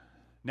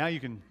Now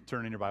you can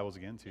turn in your Bibles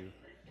again to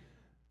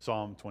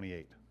Psalm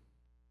 28.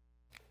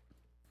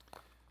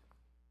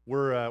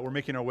 We're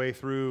making our way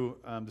through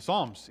the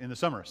Psalms in the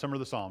summer of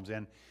the Psalms,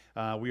 and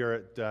we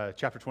are at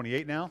chapter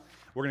 28 now.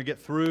 We're going to get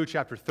through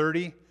chapter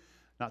 30,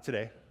 not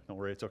today, don't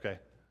worry, it's okay,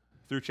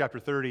 through chapter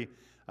 30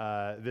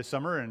 this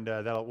summer, and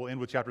we'll end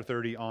with chapter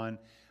 30 on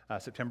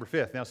September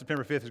 5th. Now,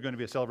 September 5th is going to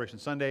be a celebration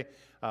Sunday,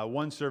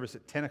 one service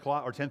at 10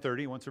 o'clock, or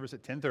 10:30, one service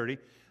at 10:30.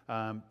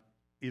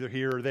 Either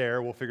here or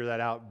there. We'll figure that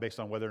out based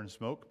on weather and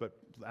smoke, but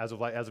as of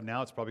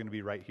now, it's probably going to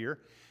be right here.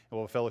 And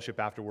we'll have a fellowship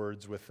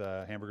afterwards with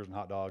hamburgers and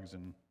hot dogs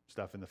and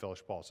stuff in the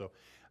fellowship hall. So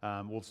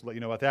we'll just let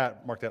you know about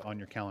that. Mark that on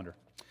your calendar.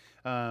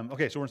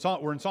 Okay, so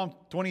we're in Psalm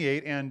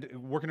 28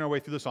 and working our way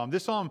through the psalm.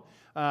 This psalm,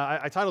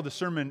 I titled the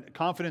sermon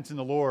 "Confidence in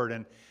the Lord."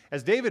 And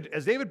as David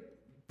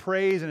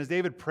prays and as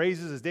David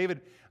praises, as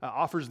David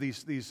offers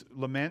these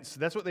laments,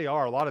 that's what they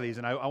are. A lot of these,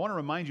 and I want to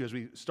remind you as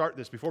we start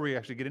this, before we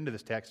actually get into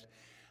this text,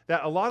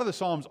 that a lot of the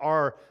Psalms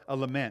are a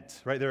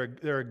lament, right?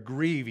 They're a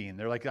grieving.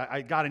 They're like,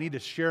 God, I need to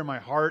share my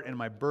heart and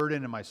my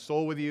burden and my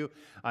soul with you.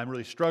 I'm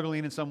really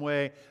struggling in some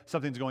way.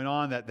 Something's going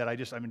on that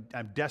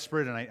I'm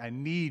desperate and I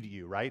need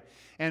you, right?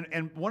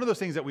 And one of those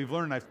things that we've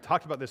learned, and I've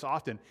talked about this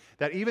often,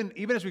 that even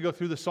as we go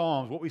through the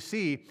Psalms, what we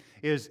see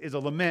is a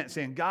lament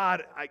saying,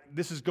 God,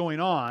 this is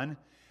going on,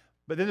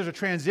 but then there's a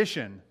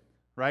transition,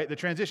 right? The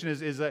transition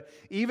is that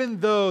even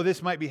though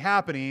this might be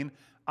happening,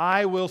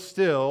 I will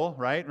still,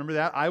 right? Remember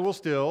that? I will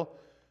still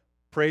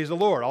praise the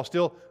Lord. I'll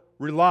still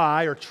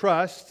rely or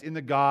trust in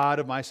the God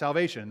of my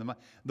salvation,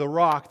 the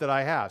rock that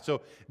I have.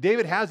 So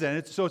David has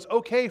that. So it's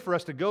okay for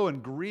us to go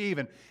and grieve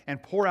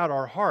and pour out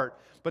our heart.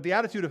 But the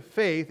attitude of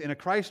faith in a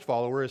Christ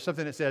follower is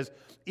something that says,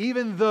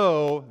 even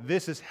though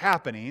this is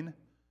happening,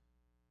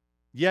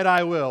 yet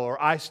I will, or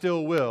I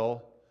still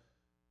will,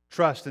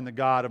 trust in the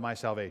God of my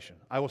salvation.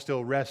 I will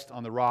still rest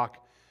on the rock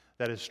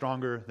that is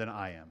stronger than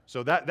I am.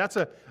 So that's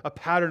a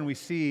pattern we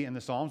see in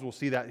the Psalms. We'll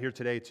see that here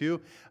today too.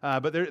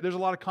 But there's a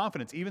lot of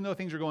confidence. Even though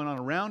things are going on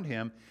around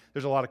him,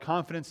 there's a lot of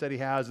confidence that he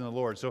has in the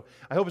Lord. So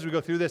I hope as we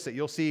go through this that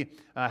you'll see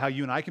how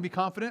you and I can be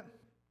confident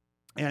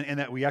and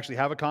that we actually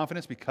have a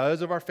confidence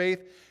because of our faith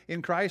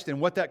in Christ.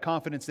 And what that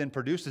confidence then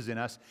produces in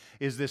us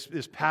is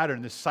this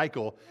pattern, this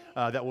cycle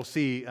that we'll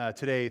see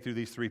today through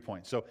these 3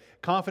 points. So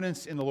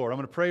confidence in the Lord. I'm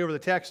going to pray over the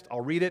text.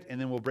 I'll read it and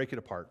then we'll break it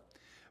apart.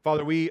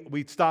 Father, we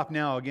stop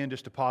now again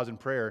just to pause in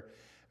prayer.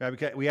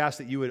 We ask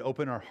that you would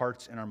open our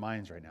hearts and our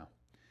minds right now,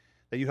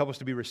 that you help us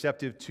to be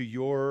receptive to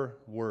your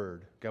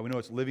word. God, we know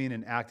it's living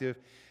and active,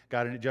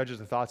 God, and it judges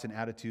the thoughts and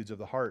attitudes of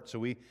the heart. So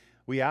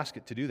we ask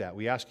it to do that.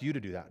 We ask you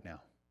to do that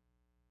now.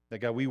 That,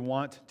 God, we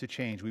want to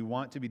change. We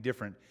want to be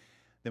different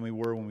than we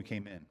were when we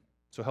came in.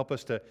 So help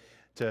us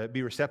to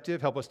be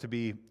receptive. Help us to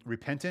be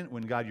repentant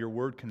when, God, your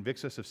word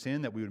convicts us of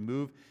sin, that we would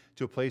move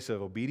to a place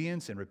of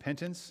obedience and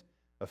repentance,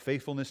 of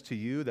faithfulness to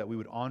you, that we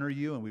would honor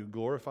you and we would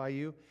glorify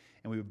you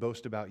and we would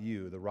boast about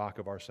you, the rock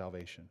of our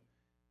salvation.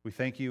 We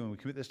thank you and we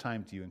commit this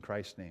time to you in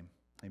Christ's name.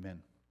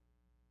 Amen.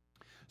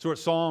 So we're at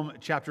Psalm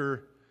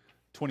chapter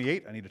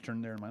 28. I need to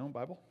turn there in my own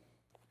Bible.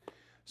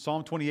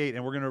 Psalm 28,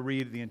 and we're going to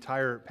read the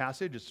entire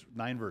passage. It's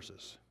 9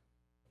 verses.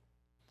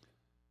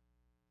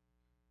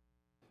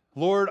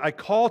 Lord, I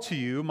call to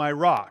you, my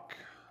rock.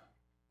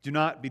 Do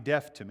not be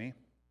deaf to me.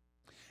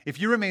 If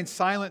you remain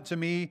silent to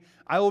me,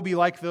 I will be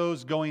like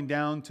those going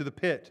down to the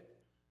pit.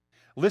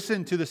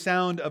 Listen to the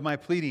sound of my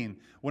pleading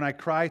when I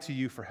cry to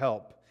you for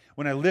help,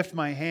 when I lift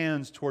my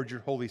hands toward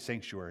your holy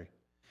sanctuary.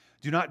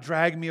 Do not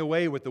drag me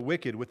away with the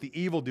wicked, with the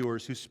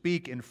evildoers who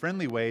speak in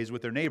friendly ways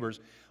with their neighbors,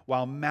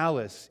 while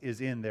malice is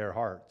in their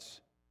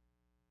hearts.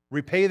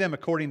 Repay them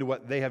according to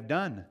what they have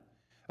done,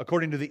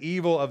 according to the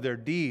evil of their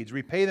deeds.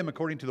 Repay them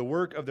according to the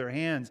work of their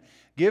hands.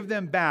 Give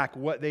them back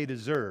what they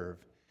deserve,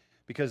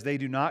 because they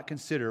do not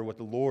consider what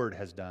the Lord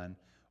has done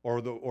or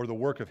the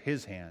work of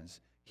his hands.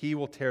 He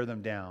will tear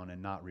them down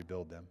and not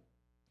rebuild them.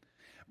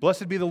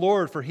 Blessed be the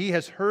Lord, for he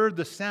has heard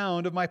the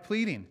sound of my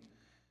pleading.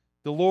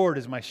 The Lord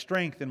is my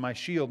strength and my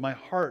shield. My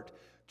heart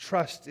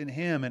trusts in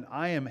him, and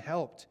I am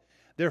helped.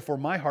 Therefore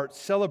my heart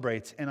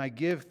celebrates, and I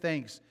give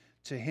thanks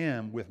to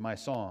him with my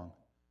song.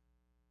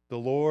 The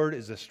Lord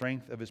is the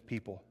strength of his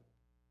people.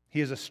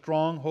 He is a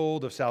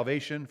stronghold of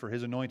salvation for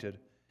his anointed.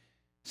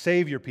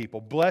 Save your people.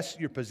 Bless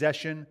your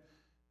possession.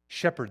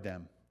 Shepherd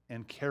them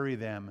and carry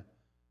them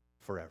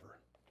forever.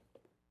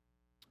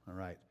 All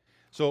right.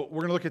 So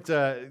we're going to look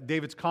at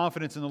David's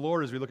confidence in the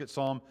Lord as we look at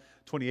Psalm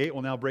 28.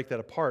 We'll now break that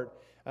apart.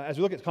 As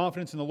we look at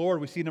confidence in the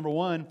Lord, we see, number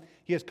one,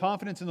 he has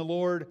confidence in the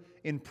Lord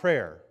in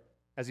prayer.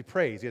 As he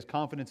prays, he has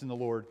confidence in the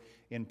Lord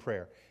in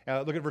prayer.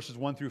 Look at verses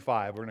 1 through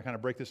 5. We're going to kind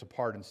of break this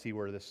apart and see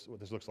what this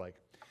looks like.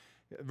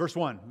 Verse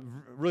 1,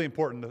 really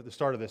important, the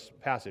start of this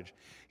passage.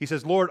 He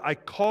says, Lord, I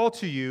call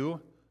to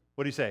you,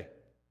 what do you say?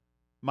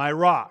 My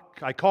rock.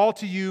 I call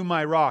to you,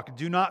 my rock.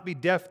 Do not be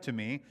deaf to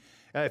me.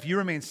 If you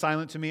remain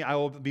silent to me, I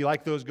will be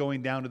like those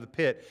going down to the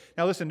pit.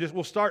 Now listen,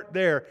 we'll start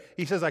there.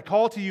 He says, I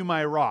call to you,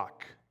 my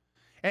rock.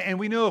 And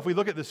we know if we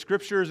look at the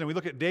scriptures and we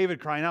look at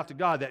David crying out to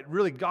God, that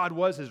really God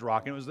was his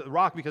rock. And it was the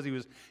rock because he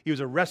was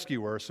a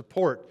rescuer, a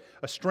support,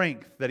 a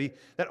strength that he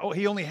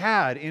only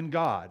had in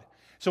God.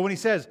 So when he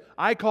says,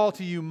 I call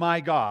to you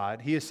my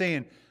God, he is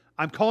saying,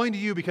 I'm calling to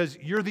you because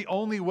you're the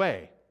only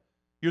way.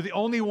 You're the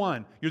only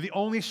one. You're the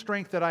only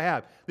strength that I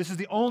have. This is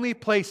the only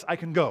place I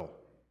can go.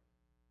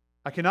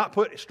 I cannot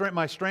put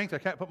my strength, I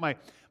can't put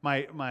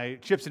my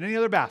chips in any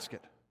other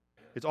basket.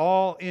 It's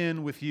all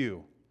in with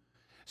you.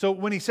 So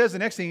when he says the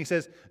next thing, he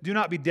says, do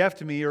not be deaf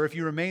to me, or if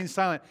you remain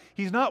silent,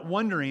 he's not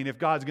wondering if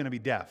God's going to be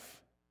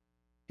deaf.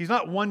 He's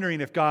not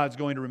wondering if God's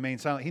going to remain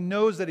silent. He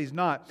knows that he's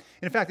not.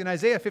 And in fact, in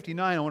Isaiah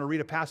 59, I want to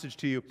read a passage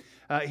to you.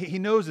 He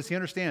knows this. He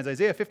understands.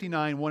 Isaiah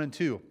 59, 1 and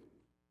 2.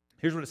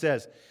 Here's what it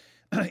says.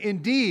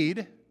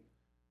 Indeed,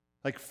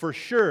 like for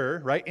sure,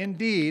 right?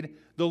 Indeed,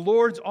 the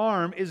Lord's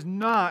arm is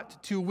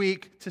not too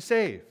weak to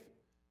save.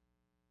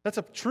 That's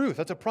a truth.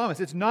 That's a promise.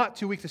 It's not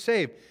too weak to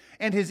save.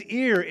 And his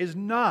ear is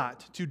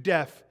not too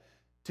deaf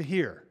to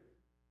hear.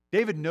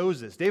 David knows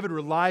this. David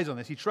relies on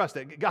this. He trusts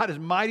that God is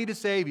mighty to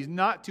save. He's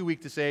not too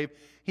weak to save.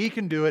 He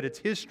can do it. It's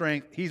his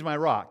strength. He's my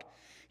rock.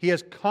 He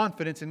has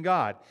confidence in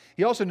God.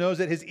 He also knows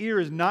that his ear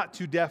is not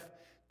too deaf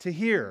to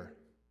hear.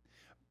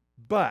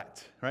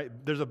 But, right,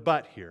 there's a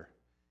but here.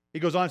 He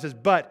goes on and says,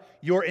 but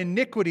your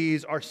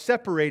iniquities are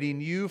separating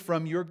you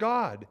from your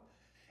God,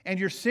 and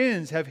your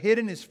sins have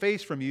hidden his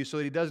face from you so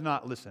that he does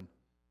not listen.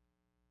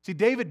 See,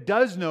 David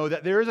does know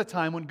that there is a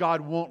time when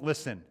God won't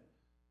listen.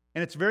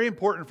 And it's very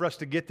important for us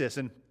to get this.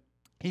 And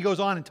he goes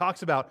on and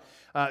talks about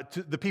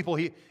to the people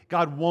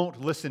God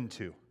won't listen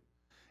to.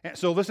 And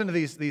so listen to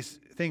these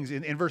things.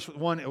 In verse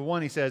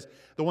 1, he says,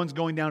 the ones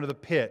going down to the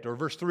pit. Or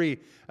verse 3,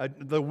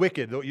 the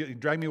wicked. You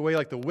drag me away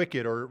like the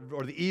wicked or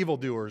the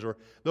evildoers or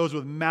those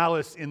with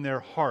malice in their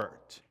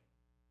heart.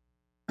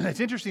 It's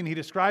interesting he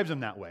describes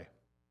them that way.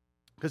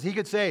 Because he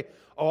could say,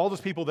 all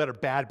those people that are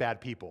bad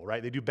people,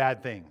 right? They do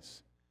bad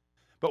things.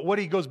 But what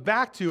he goes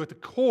back to at the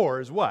core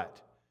is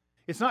what?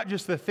 It's not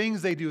just the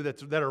things they do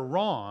that are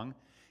wrong.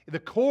 The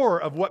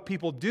core of what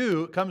people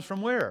do comes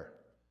from where?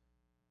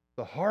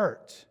 The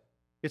heart.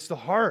 It's the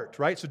heart,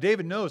 right? So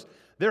David knows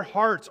their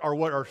hearts are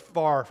what are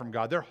far from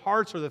God. Their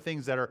hearts are the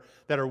things that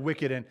are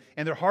wicked,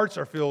 and their hearts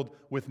are filled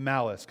with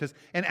malice.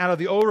 And out of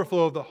the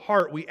overflow of the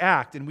heart, we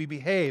act and we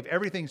behave.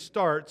 Everything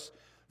starts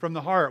from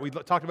the heart. We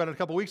talked about it a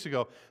couple weeks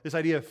ago, this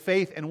idea of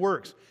faith and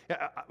works.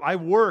 I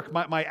work,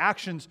 my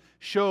actions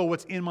show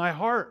what's in my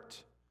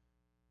heart,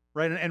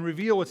 right? And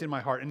reveal what's in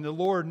my heart. And the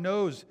Lord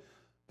knows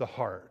the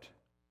heart.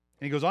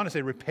 And he goes on to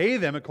say, repay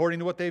them according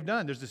to what they've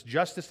done. There's this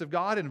justice of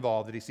God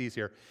involved that he sees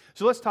here.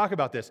 So let's talk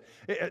about this.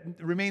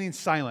 Remaining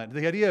silent.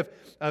 The idea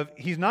of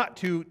his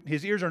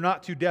ears are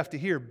not too deaf to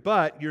hear,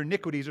 but your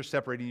iniquities are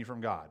separating you from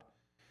God.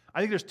 I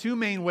think there's two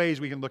main ways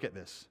we can look at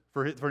this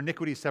for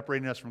iniquities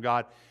separating us from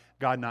God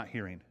not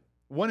hearing.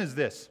 One is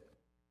this.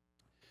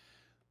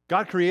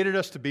 God created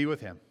us to be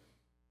with him,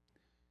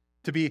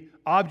 to be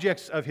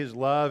objects of his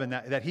love, and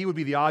that he would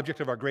be the object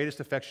of our greatest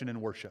affection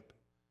and worship.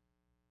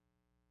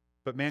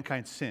 But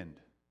mankind sinned.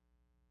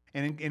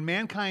 And in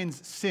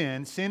mankind's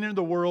sin into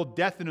the world,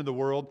 death into the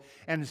world,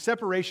 and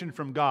separation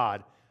from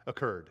God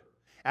occurred.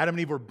 Adam and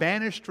Eve were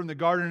banished from the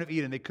Garden of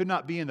Eden. They could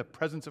not be in the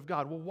presence of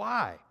God. Well,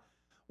 why?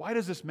 Why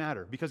does this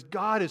matter? Because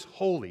God is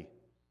holy.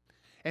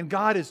 And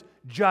God is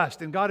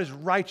just, and God is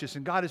righteous,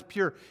 and God is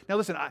pure. Now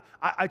listen,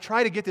 I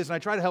try to get this, and I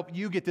try to help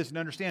you get this and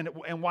understand it,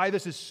 and why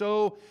this is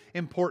so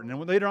important.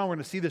 And later on we're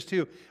going to see this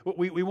too.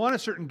 We want a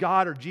certain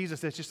God or Jesus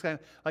that's just kind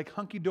of like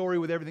hunky-dory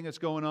with everything that's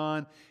going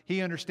on.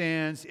 He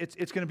understands.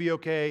 It's going to be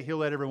okay. He'll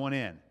let everyone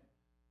in.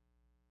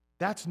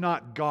 That's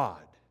not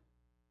God.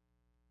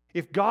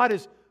 If God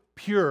is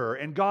pure,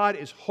 and God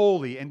is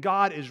holy, and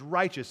God is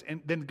righteous,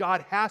 and then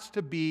God has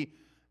to be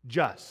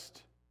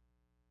just,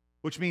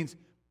 which means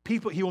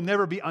he will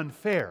never be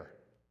unfair,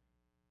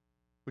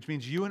 which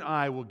means you and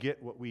I will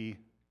get what we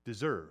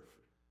deserve,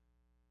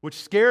 which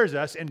scares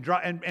us, and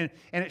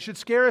it should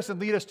scare us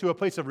and lead us to a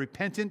place of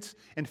repentance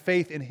and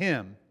faith in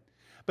him.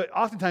 But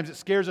oftentimes it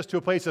scares us to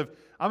a place of,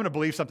 I'm going to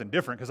believe something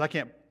different because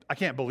I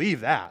can't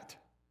believe that.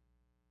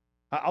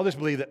 I'll just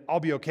believe that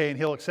I'll be okay and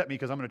he'll accept me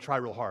because I'm going to try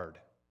real hard.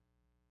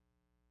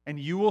 And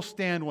you will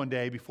stand one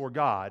day before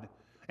God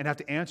and have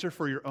to answer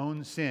for your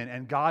own sin,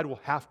 and God will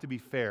have to be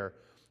fair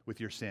with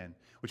your sin,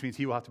 which means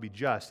he will have to be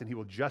just, and he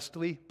will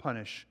justly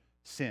punish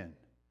sin.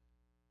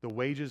 The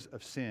wages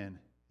of sin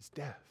is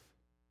death.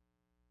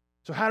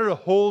 So how did a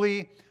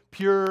holy,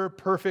 pure,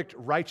 perfect,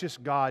 righteous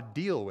God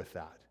deal with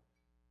that?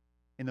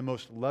 In the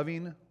most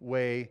loving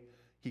way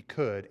he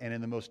could, and in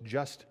the most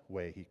just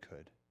way he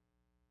could.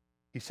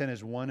 He sent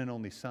his one and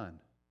only Son.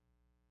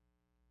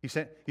 He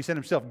sent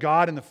himself,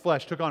 God in the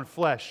flesh, took on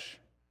flesh,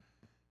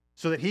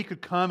 so that he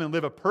could come and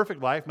live a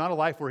perfect life, not a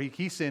life where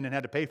he sinned and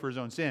had to pay for his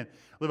own sin,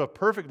 live a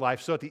perfect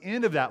life, so at the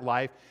end of that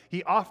life,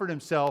 he offered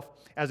himself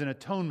as an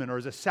atonement or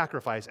as a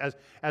sacrifice,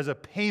 as a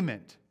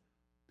payment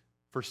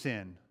for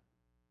sin.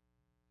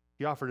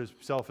 He offered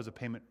himself as a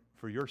payment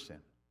for your sin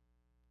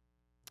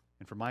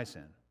and for my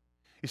sin.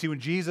 You see, when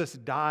Jesus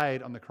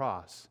died on the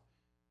cross,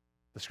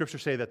 The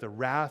scriptures say that the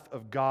wrath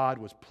of God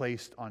was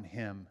placed on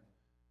him.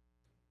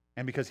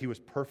 And because he was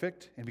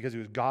perfect, and because he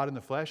was God in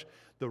the flesh,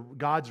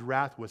 God's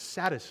wrath was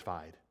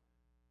satisfied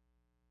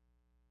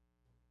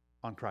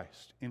on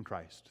Christ, in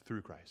Christ,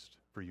 through Christ,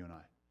 for you and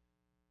I.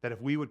 That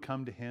if we would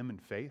come to him in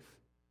faith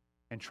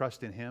and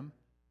trust in him,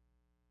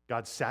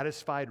 God's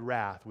satisfied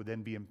wrath would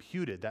then be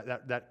imputed.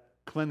 That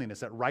cleanliness,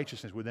 that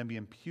righteousness would then be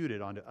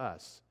imputed onto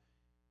us.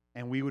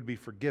 And we would be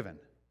forgiven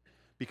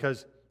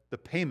because the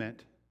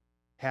payment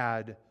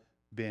had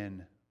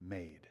been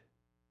made.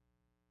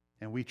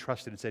 And we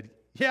trusted and said,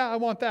 yeah, I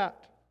want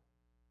that.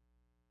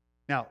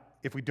 Now,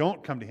 if we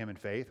don't come to him in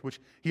faith,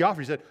 which he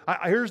offered, he said,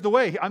 here's the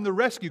way. I'm the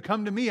rescue.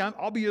 Come to me.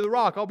 I'll be the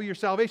rock. I'll be your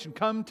salvation.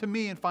 Come to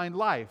me and find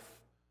life.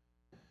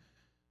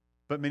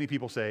 But many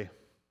people say,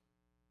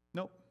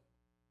 nope.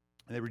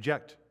 And they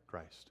reject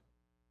Christ.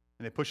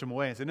 And they push him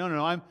away and say, no,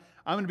 I'm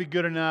going to be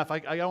good enough. I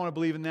don't want to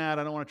believe in that.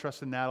 I don't want to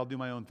trust in that. I'll do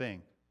my own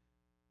thing.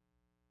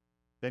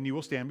 Then you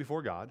will stand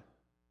before God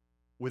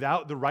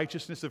without the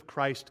righteousness of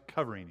Christ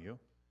covering you,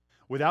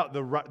 without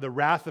the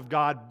wrath of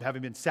God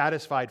having been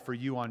satisfied for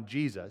you on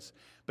Jesus,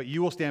 but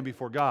you will stand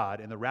before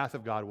God, and the wrath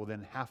of God will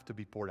then have to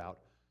be poured out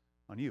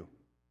on you.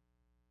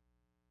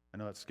 I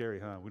know that's scary,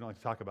 huh? We don't like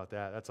to talk about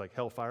that. That's like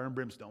hellfire and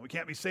brimstone. We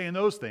can't be saying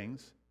those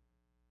things.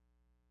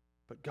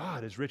 But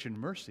God is rich in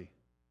mercy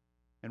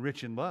and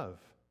rich in love,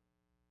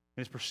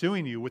 and is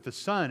pursuing you with the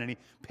Son, and he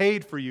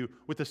paid for you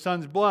with the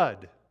Son's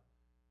blood.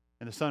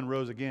 And the Son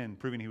rose again,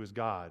 proving he was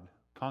God,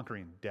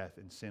 conquering death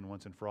and sin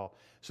once and for all,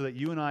 so that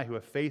you and I who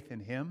have faith in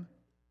him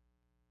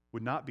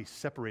would not be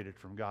separated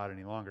from God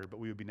any longer, but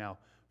we would be now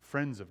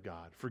friends of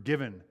God,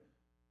 forgiven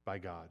by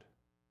God,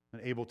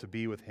 and able to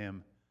be with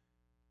him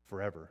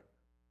forever,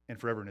 and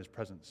forever in his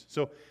presence.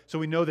 So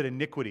we know that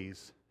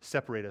iniquities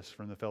separate us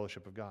from the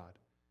fellowship of God.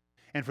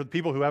 And for the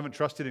people who haven't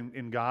trusted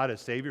in God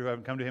as Savior, who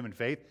haven't come to him in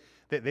faith,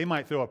 they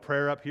might throw a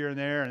prayer up here and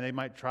there, and they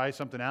might try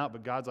something out,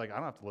 but God's like, I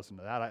don't have to listen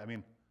to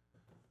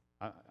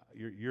that.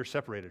 You're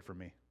separated from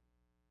me.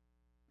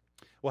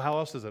 Well, how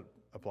else does it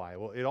apply?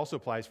 Well, it also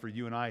applies for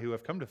you and I who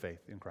have come to faith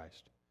in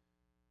Christ.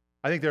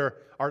 I think there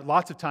are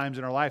lots of times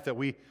in our life that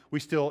we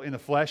still, in the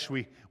flesh,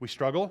 we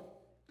struggle.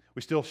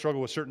 We still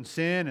struggle with certain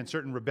sin and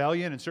certain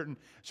rebellion and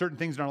certain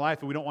things in our life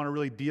that we don't want to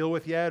really deal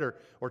with yet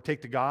or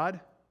take to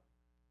God.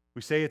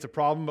 We say it's a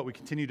problem, but we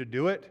continue to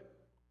do it.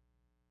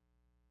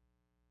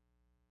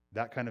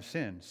 That kind of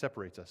sin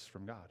separates us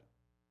from God.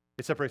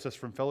 It separates us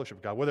from fellowship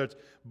with God, whether it's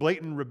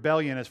blatant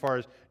rebellion as far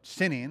as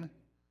sinning,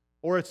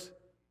 or it's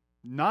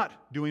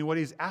not doing what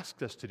he's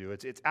asked us to do.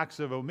 It's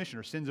acts of omission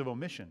or sins of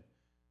omission.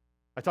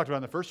 I talked about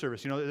in the first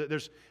service,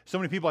 there's so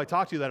many people I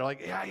talk to that are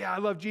like, yeah, I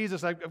love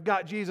Jesus. I've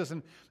got Jesus.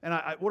 And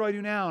what do I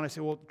do now? And I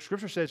say, well,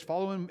 Scripture says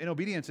follow him in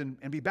obedience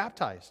and be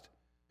baptized.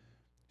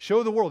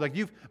 Show the world, like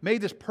you've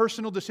made this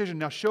personal decision.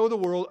 Now show the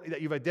world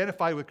that you've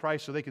identified with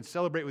Christ so they can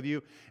celebrate with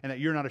you and that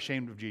you're not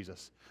ashamed of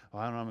Jesus.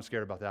 Well, I don't know, I'm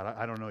scared about that.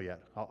 I don't know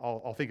yet.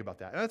 I'll think about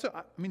that.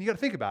 And you got to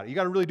think about it. You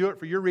got to really do it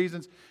for your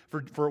reasons,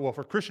 for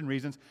Christian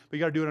reasons, but you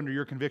got to do it under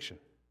your conviction.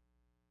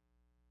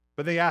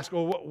 But they ask,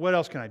 well, what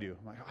else can I do?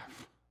 I'm like,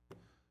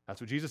 that's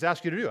what Jesus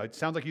asked you to do. It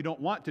sounds like you don't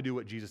want to do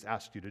what Jesus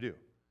asked you to do.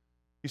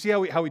 You see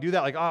how we do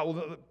that? Like,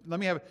 let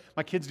me have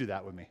my kids do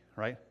that with me,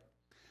 right?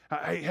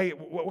 Hey,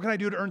 what can I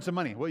do to earn some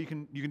money? Well, you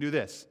can do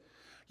this.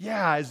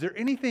 Yeah, is there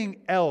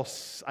anything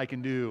else I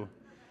can do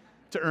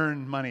to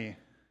earn money?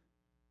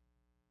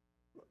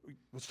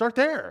 We'll start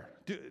there.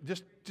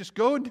 Just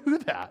go and do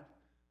that.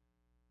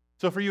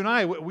 So for you and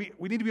I, we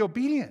need to be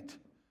obedient.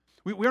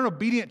 We aren't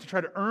obedient to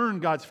try to earn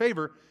God's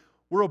favor.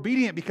 We're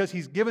obedient because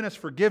he's given us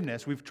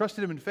forgiveness. We've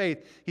trusted him in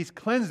faith. He's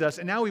cleansed us,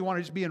 and now we want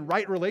to just be in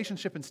right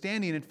relationship and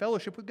standing in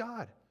fellowship with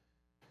God.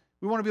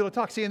 We want to be able to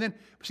talk.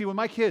 When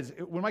my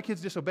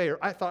kids disobey, or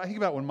I think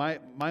about when my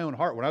own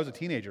heart, when I was a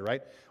teenager,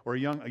 right, or a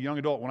young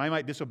adult, when I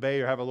might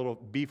disobey or have a little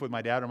beef with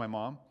my dad or my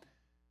mom,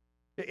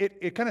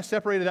 it kind of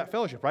separated that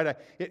fellowship, right?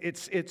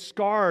 It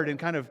scarred and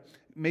kind of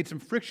made some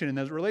friction in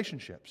those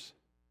relationships,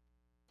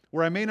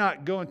 where I may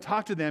not go and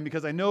talk to them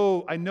because I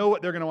know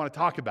what they're going to want to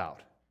talk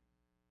about.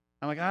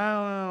 I'm like,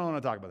 I don't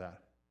want to talk about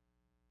that.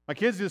 My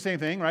kids do the same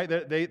thing, right?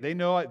 They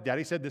know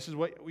Daddy said this is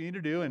what we need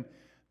to do, and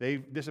they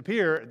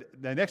disappear.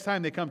 The next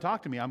time they come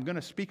talk to me, I'm going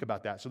to speak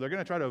about that. So they're going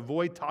to try to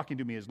avoid talking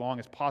to me as long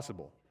as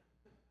possible.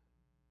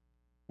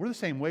 We're the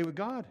same way with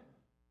God.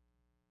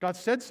 God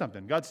said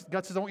something. God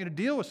says, I want you to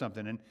deal with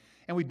something.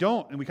 And we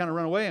don't. And we kind of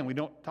run away and we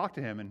don't talk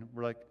to him. And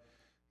we're like,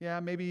 yeah,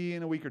 maybe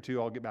in a week or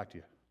two I'll get back to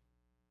you.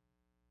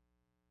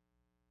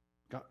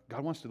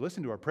 God wants to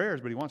listen to our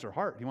prayers, but he wants our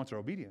heart. He wants our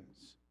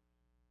obedience.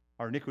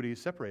 Our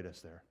iniquities separate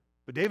us there.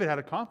 But David had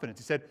a confidence.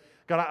 He said,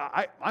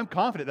 God, I'm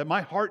confident that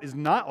my heart is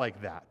not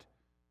like that.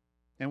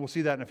 And we'll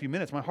see that in a few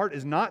minutes. My heart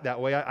is not that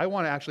way. I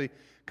want to actually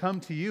come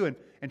to you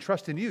and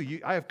trust in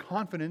you. I have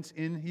confidence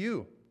in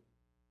you.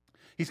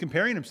 He's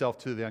comparing himself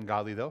to the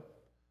ungodly, though.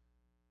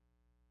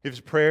 If his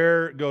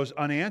prayer goes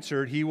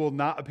unanswered, he will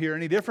not appear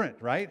any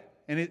different, right?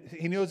 And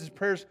he knows his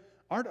prayers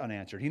aren't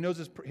unanswered. He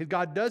knows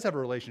God does have a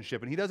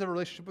relationship, and he does have a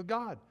relationship with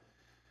God.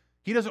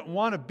 He doesn't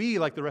want to be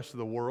like the rest of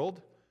the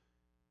world.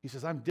 He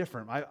says, I'm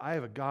different. I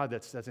have a God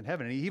that's in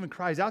heaven. And he even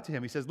cries out to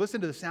him. He says, listen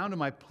to the sound of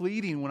my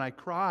pleading when I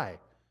cry.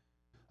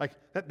 Like,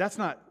 that's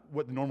not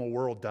what the normal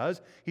world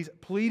does. He's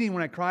pleading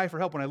when I cry for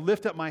help, when I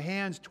lift up my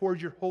hands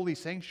towards your holy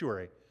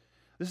sanctuary.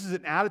 This is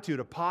an attitude,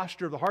 a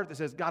posture of the heart that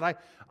says, God,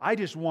 I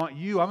just want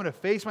you. I'm going to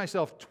face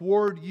myself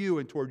toward you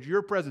and toward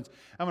your presence.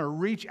 I'm going to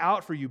reach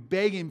out for you,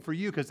 begging for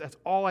you, because that's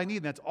all I need,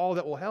 and that's all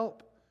that will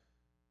help.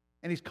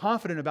 And he's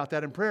confident about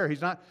that in prayer.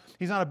 He's not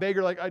a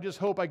beggar like, I just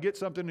hope I get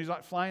something. He's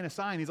not flying a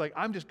sign. He's like,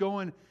 I'm just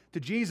going to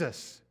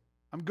Jesus.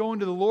 I'm going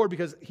to the Lord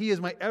because he is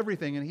my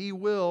everything, and he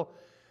will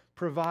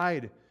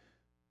provide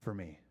for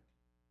me.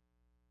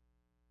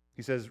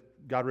 He says,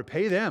 God,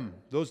 repay them,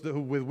 those who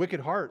with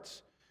wicked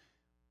hearts,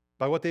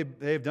 by what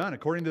they've done,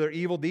 according to their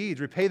evil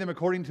deeds. Repay them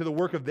according to the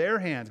work of their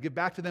hands. Give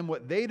back to them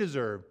what they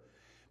deserve,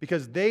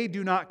 because they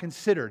do not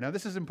consider. Now,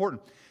 this is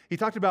important. He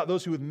talked about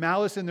those who with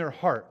malice in their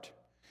heart.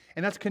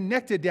 And that's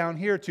connected down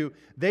here to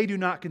they do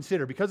not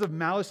consider. Because of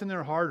malice in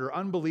their heart or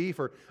unbelief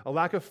or a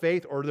lack of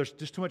faith, or there's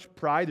just too much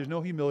pride, there's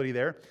no humility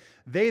there,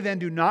 they then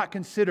do not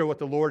consider what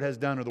the Lord has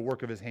done or the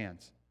work of his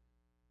hands.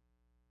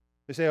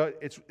 They say, oh,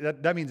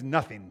 that means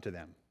nothing to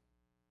them.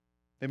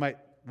 They might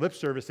lip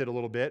service it a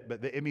little bit,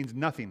 but it means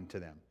nothing to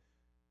them.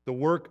 The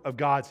work of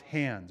God's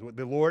hands, what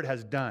the Lord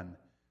has done.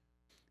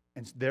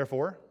 And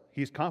therefore,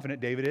 he's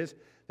confident, David is,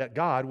 that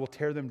God will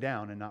tear them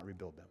down and not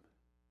rebuild them.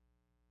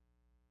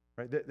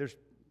 Right?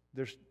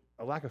 There's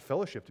a lack of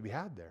fellowship to be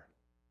had there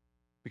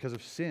because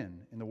of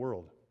sin in the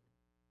world.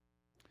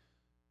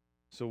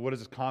 So what does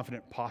this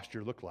confident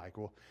posture look like?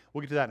 Well,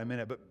 we'll get to that in a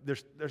minute, but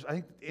there's I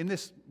think in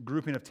this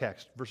grouping of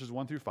text, verses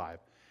 1 through 5,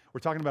 we're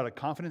talking about a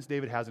confidence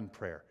David has in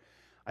prayer.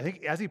 I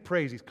think as he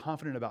prays, he's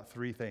confident about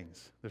three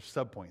things. There's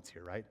subpoints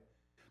here, right?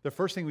 The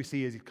first thing we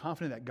see is he's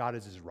confident that God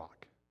is his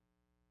rock.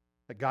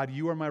 That God,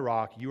 you are my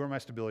rock, you are my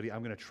stability,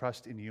 I'm going to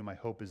trust in you, my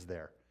hope is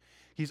there.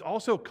 He's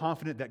also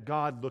confident that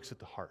God looks at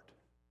the heart.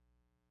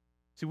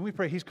 See, when we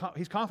pray, he's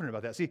confident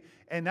about that. See,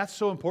 and that's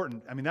so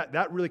important. I mean,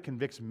 that really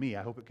convicts me.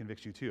 I hope it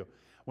convicts you too.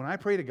 When I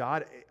pray to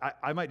God,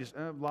 I might just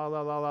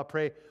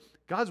pray.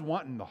 God's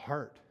wanting the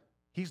heart.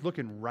 He's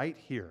looking right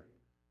here.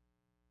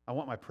 I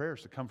want my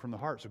prayers to come from the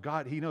heart. So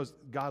God, he knows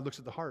God looks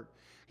at the heart.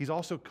 He's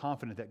also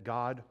confident that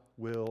God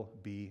will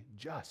be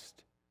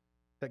just,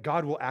 that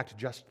God will act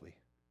justly,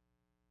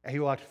 and he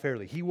will act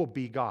fairly. He will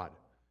be God.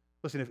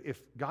 Listen,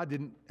 if God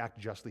didn't act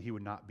justly, he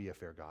would not be a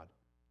fair God.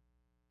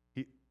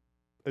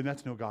 And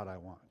that's no God I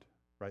want,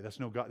 right? That's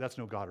no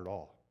God at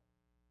all.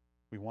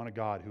 We want a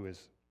God who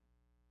is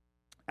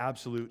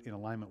absolute in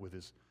alignment with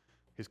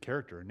his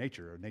character and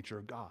nature, or nature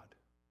of God.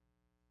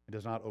 It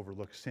does not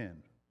overlook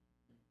sin.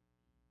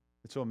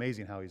 It's so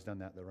amazing how he's done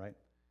that, though, right?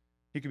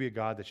 He could be a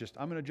God that's just,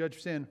 I'm going to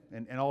judge sin,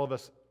 and all of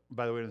us,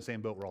 by the way, in the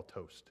same boat, we're all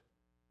toast.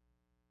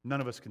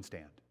 None of us can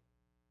stand.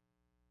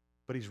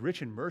 But he's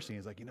rich in mercy.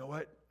 He's like, you know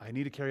what? I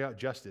need to carry out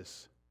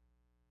justice.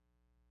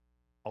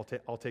 I'll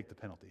take the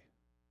penalty.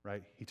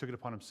 Right? He took it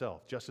upon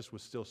himself. Justice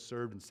was still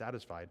served and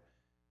satisfied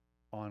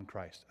on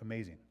Christ.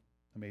 Amazing.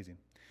 Amazing.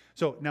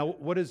 So now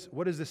what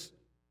does this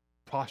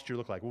posture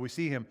look like? Well, we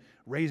see him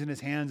raising his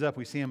hands up.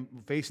 We see him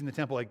facing the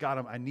temple like,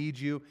 God, I need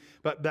you.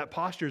 But that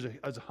posture is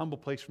a humble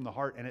place from the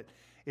heart. And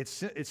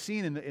it's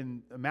seen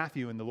in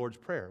Matthew in the Lord's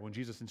Prayer when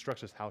Jesus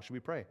instructs us how should we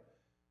pray.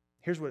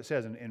 Here's what it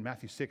says in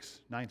Matthew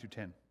 6, 9 through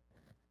 10.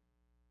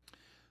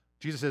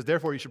 Jesus says,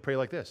 therefore you should pray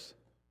like this.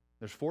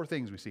 There's 4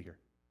 things we see here.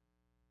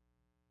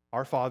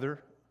 Our Father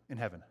in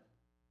heaven.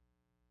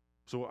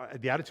 So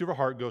the attitude of our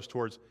heart goes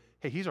towards,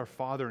 hey, he's our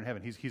Father in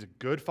heaven. He's a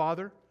good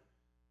Father.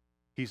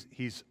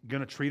 He's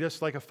going to treat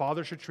us like a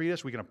father should treat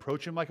us. We can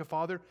approach him like a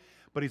father.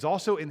 But he's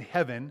also in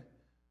heaven.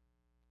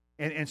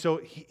 And so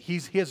he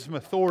has some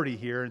authority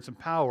here and some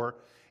power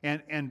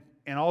and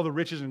all the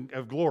riches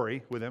of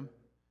glory with him.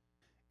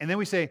 And then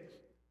we say,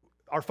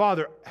 our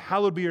Father,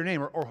 hallowed be your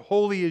name, or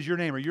holy is your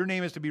name, or your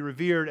name is to be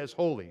revered as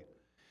holy.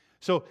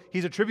 So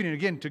he's attributing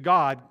again to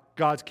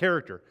God's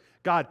character.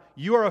 God,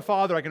 you are a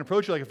father. I can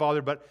approach you like a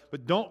father,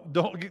 but don't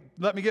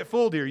let me get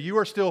fooled here. You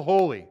are still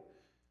holy.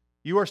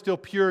 You are still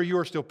pure. You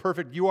are still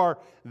perfect. You are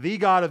the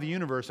God of the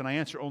universe, and I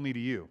answer only to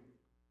you.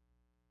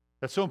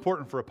 That's so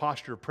important for a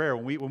posture of prayer.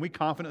 When we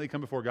confidently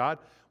come before God,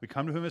 we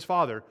come to him as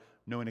Father,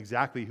 knowing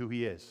exactly who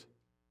he is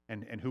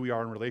and who we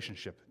are in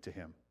relationship to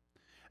him.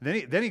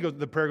 And then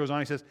the prayer goes on.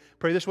 He says,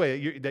 pray this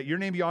way, that your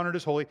name be honored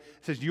as holy. It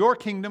says, your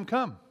kingdom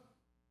come.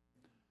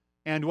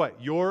 And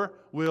what? Your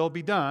will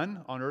be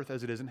done on earth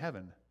as it is in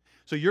heaven.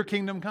 So your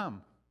kingdom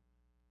come.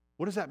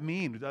 What does that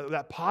mean?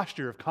 That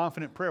posture of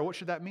confident prayer, what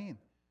should that mean?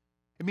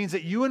 It means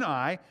that you and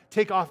I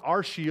take off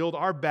our shield,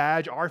 our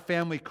badge, our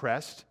family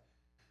crest,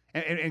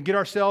 and get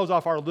ourselves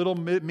off our little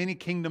mini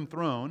kingdom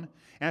throne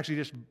and actually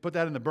just put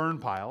that in the burn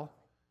pile.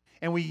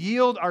 And we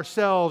yield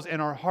ourselves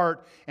and our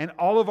heart and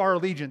all of our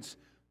allegiance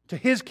to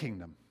his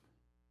kingdom.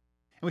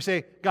 And we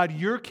say, God,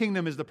 your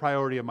kingdom is the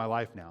priority of my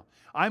life now.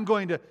 I'm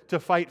going to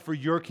fight for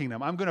your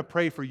kingdom. I'm going to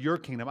pray for your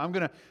kingdom. I'm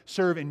going to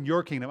serve in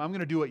your kingdom. I'm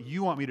going to do what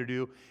you want me to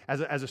do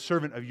as a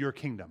servant of your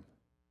kingdom.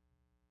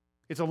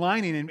 It's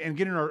aligning and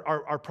getting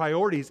our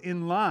priorities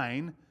in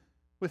line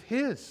with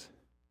his.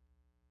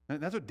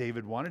 And that's what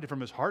David wanted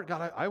from his heart.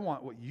 God, I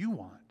want what you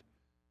want.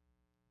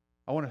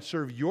 I want to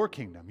serve your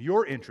kingdom,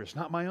 your interests,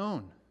 not my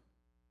own.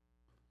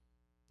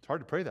 It's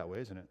hard to pray that way,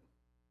 isn't it? And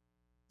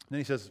then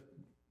he says,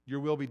 your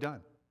will be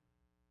done.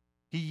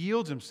 He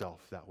yields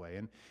himself that way.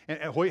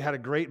 And Hoyt had a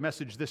great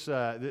message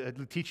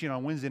teaching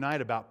on Wednesday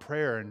night about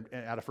prayer and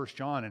out of 1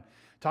 John and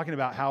talking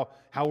about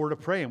how we're to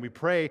pray. And we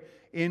pray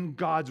in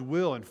God's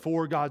will and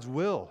for God's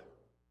will.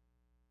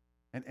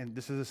 And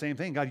this is the same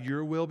thing. God,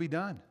 your will be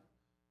done.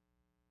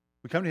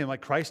 We come to him like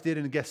Christ did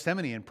in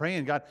Gethsemane and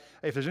praying, God,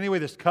 if there's any way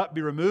this cup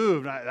be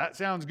removed, that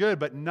sounds good,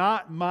 but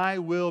not my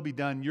will be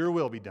done, your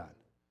will be done.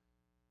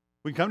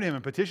 We can come to him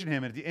and petition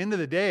him, and at the end of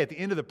the day, at the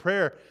end of the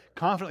prayer,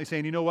 confidently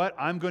saying, you know what,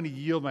 I'm going to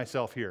yield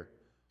myself here.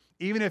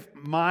 Even if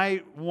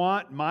my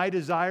want, my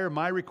desire,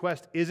 my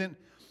request isn't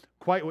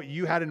quite what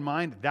you had in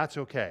mind, that's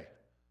okay.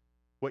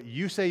 What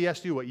you say yes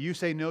to, what you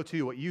say no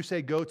to, what you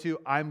say go to,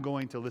 I'm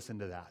going to listen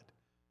to that.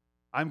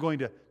 I'm going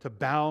to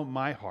bow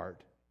my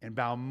heart and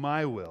bow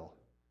my will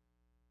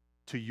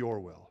to your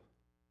will.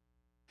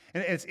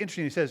 And it's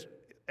interesting, he says,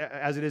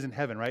 as it is in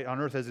heaven, right? On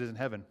earth as it is in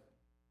heaven.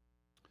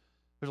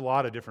 There's a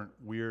lot of different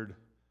weird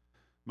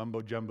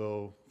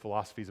mumbo-jumbo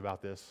philosophies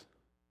about this.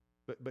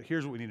 But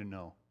here's what we need to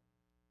know.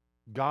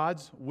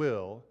 God's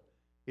will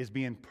is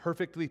being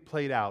perfectly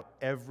played out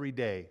every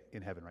day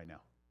in heaven right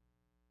now.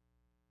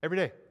 Every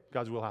day,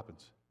 God's will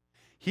happens.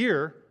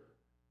 Here,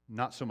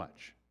 not so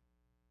much.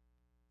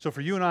 So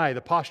for you and I,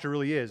 the posture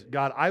really is,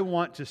 God, I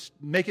want to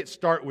make it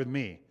start with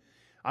me.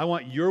 I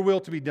want your will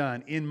to be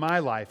done in my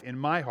life, in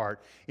my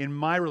heart, in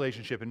my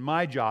relationship, in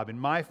my job, in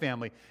my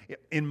family,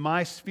 in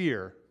my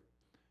sphere,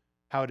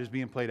 how it is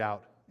being played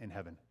out in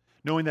heaven.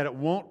 Knowing that it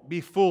won't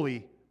be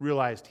fully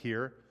realized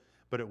here,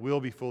 but it will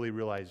be fully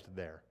realized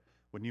there.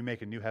 When you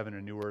make a new heaven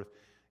and a new earth,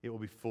 it will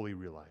be fully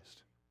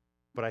realized.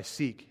 But I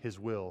seek his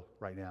will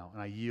right now,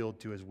 and I yield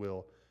to his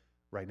will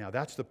right now.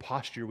 That's the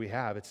posture we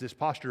have. It's this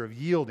posture of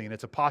yielding.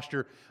 It's a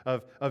posture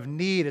of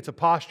need. It's a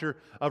posture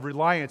of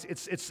reliance.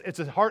 It's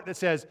a heart that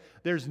says,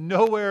 there's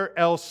nowhere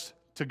else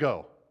to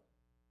go,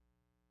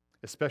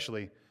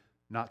 especially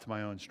not to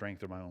my own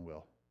strength or my own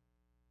will.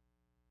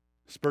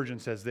 Spurgeon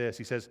says this.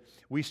 He says,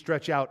 we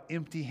stretch out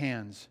empty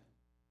hands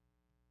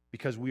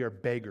because we are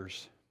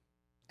beggars,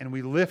 and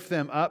we lift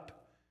them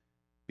up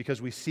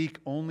because we seek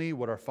only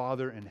what our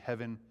Father in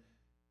heaven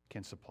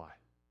can supply.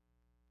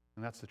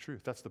 And that's the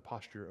truth. That's the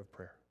posture of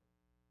prayer.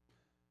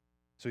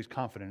 So he's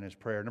confident in his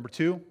prayer. Number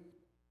two,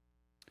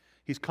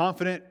 he's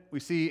confident,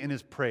 we see, in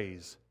his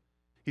praise.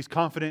 He's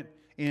confident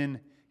in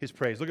his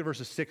praise. Look at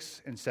verses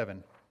 6 and 7.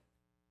 It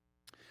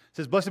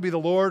says, blessed be the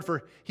Lord,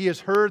 for he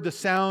has heard the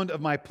sound of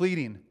my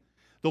pleading.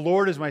 The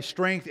Lord is my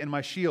strength and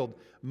my shield.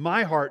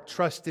 My heart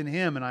trusts in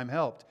him, and I'm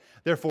helped.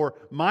 Therefore,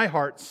 my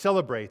heart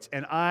celebrates,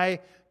 and I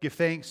give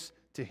thanks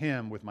to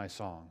him with my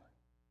song.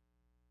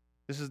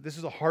 This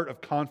is a heart of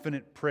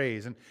confident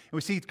praise. And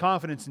we see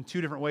confidence in two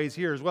different ways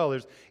here as well.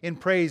 There's in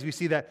praise, we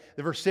see that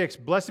the verse 6,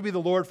 blessed be the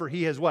Lord, for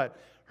he has what?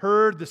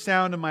 Heard the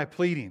sound of my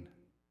pleading.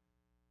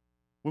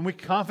 When we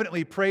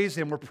confidently praise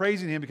him, we're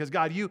praising him because,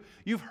 God,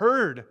 you've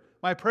heard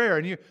my prayer,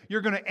 and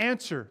you're going to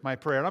answer my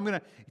prayer, and I'm going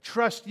to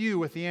trust you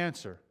with the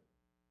answer.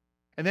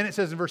 And then it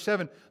says in verse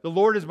 7, the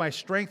Lord is my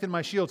strength and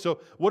my shield. So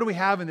what do we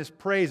have in this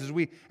praise?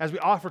 As we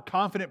offer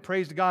confident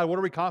praise to God, what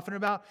are we confident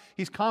about?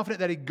 He's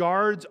confident that he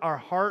guards our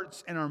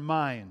hearts and our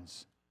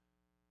minds.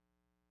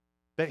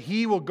 That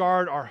he will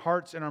guard our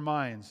hearts and our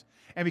minds.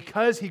 And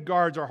because he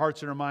guards our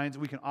hearts and our minds,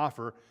 we can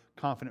offer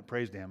confident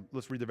praise to him.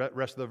 Let's read the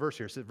rest of the verse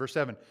here. Verse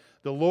 7,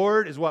 the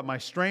Lord is what? My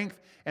strength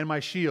and my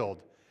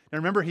shield. Now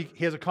remember, he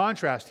has a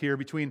contrast here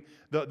between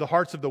the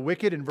hearts of the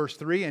wicked in verse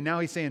 3, and now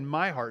he's saying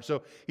my heart.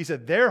 So he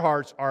said their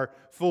hearts are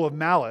full of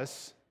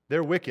malice.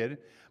 They're wicked.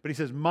 But he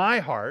says my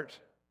heart,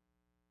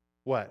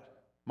 what?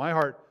 My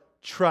heart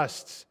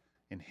trusts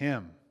in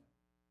him,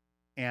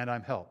 and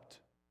I'm helped.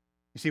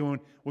 You see,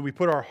 when we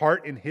put our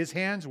heart in his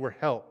hands, we're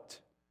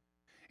helped.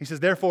 He says,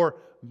 therefore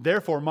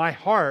my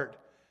heart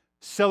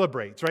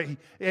celebrates, right?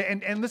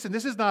 And listen,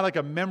 this is not like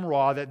a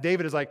memoir that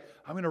David is like,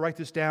 I'm going to write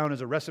this down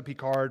as a recipe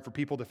card for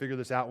people to figure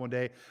this out one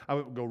day. I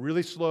would go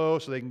really slow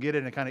so they can get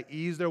it and kind of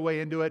ease their way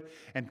into it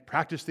and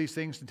practice these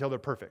things until they're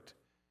perfect.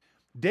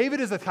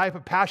 David is the type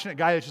of passionate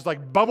guy that just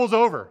like bubbles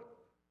over.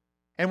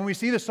 And when we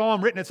see the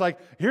psalm written, it's like,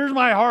 here's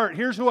my heart,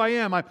 here's who I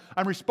am.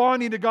 I'm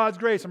responding to God's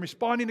grace. I'm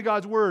responding to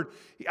God's word.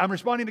 I'm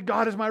responding to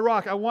God as my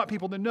rock. I want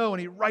people to know, and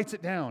he writes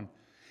it down.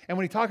 And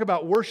when he talks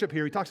about worship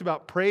here, he talks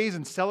about praise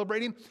and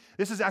celebrating.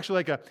 This is actually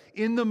like a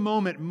in the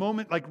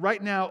moment, like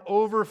right now,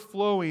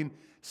 overflowing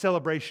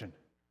celebration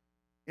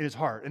in his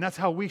heart. And that's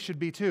how we should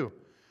be too.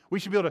 We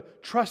should be able to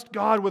trust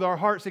God with our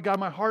heart. Say, God,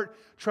 my heart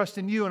trusts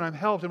in you, and I'm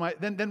helped.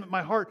 And then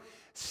my heart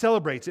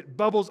celebrates. It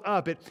bubbles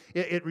up.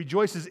 It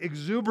rejoices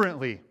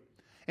exuberantly.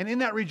 And in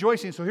that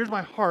rejoicing, so here's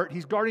my heart.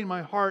 He's guarding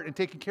my heart and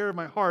taking care of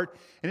my heart,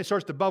 and it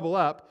starts to bubble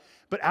up.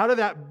 But out of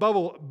that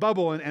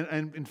bubble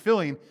and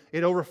filling,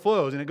 it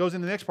overflows, and it goes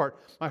into the next part.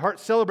 My heart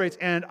celebrates,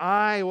 and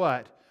I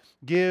what?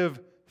 Give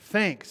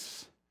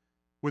thanks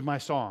with my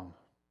song.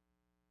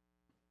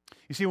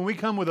 You see, when we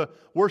come with a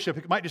worship,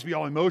 it might just be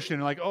all emotion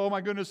and like, oh my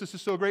goodness, this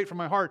is so great from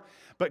my heart.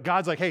 But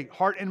God's like, hey,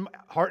 heart and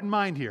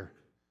mind here.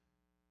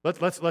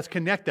 Let's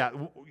connect that.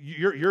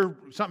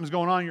 Something's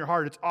going on in your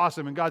heart. It's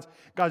awesome, and God's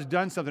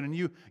done something, and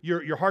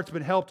your heart's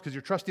been helped because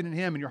you're trusting in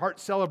Him, and your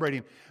heart's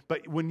celebrating.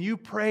 But when you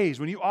praise,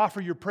 when you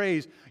offer your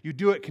praise, you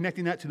do it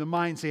connecting that to the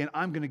mind, saying,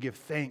 "I'm going to give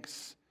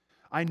thanks.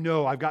 I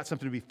know I've got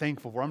something to be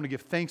thankful for. I'm going to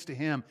give thanks to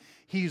Him.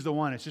 He's the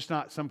one." It's just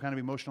not some kind of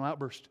emotional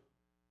outburst.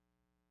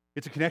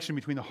 It's a connection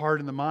between the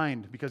heart and the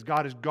mind because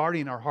God is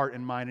guarding our heart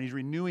and mind, and He's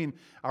renewing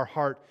our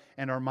heart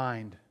and our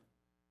mind.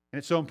 And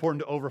it's so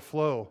important to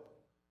overflow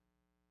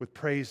with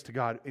praise to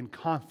God, in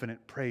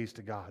confident praise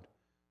to God,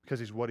 because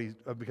of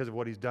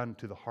what He's done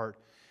to the heart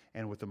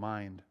and with the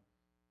mind.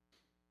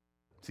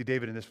 See,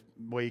 David, in this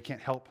way, he can't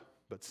help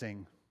but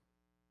sing.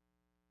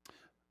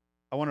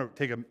 I want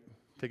to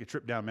take a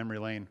trip down memory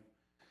lane,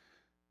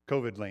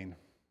 COVID lane,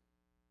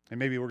 and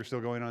maybe we're still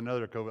going on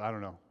another COVID. I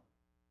don't know.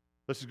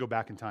 Let's just go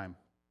back in time.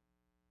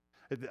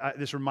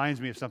 This reminds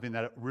me of something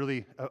that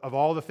really, of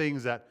all the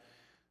things that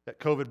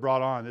COVID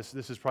brought on, this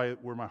is probably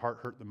where my heart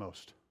hurt the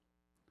most.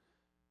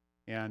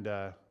 And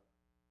it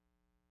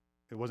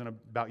wasn't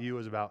about you, it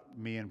was about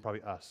me and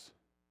probably us.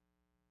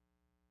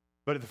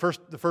 But at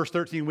the first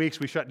 13 weeks,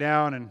 we shut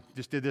down and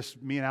just did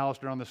this, me and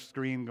Alistair on the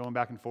screen going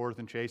back and forth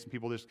and Chase, and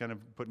people just kind of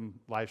putting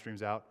live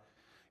streams out.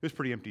 It was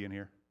pretty empty in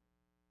here.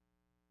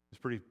 It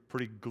was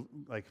pretty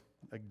like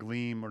a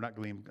gleam, or not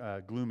gleam,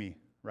 gloomy,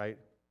 right?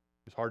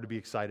 It was hard to be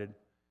excited.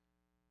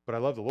 But I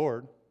love the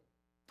Lord.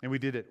 And we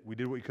did it. We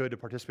did what we could to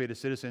participate as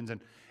citizens, and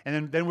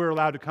then we were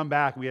allowed to come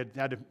back. We had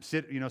to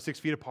sit, 6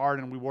 feet apart,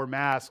 and we wore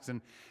masks.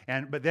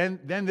 But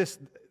then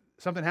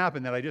something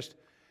happened that this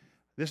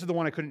is the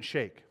one I couldn't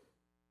shake.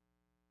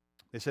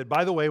 They said,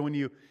 by the way, when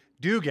you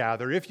do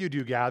gather, if you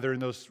do gather in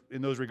those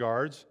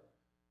regards,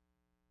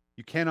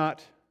 you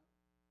cannot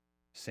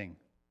sing.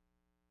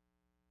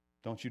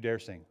 Don't you dare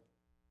sing.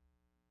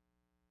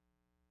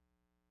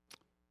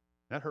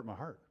 That hurt my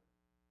heart.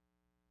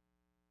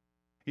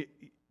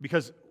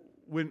 Because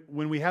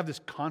when we have this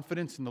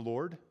confidence in the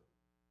Lord,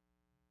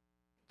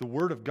 the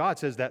Word of God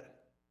says that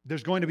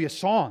there's going to be a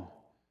song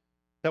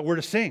that we're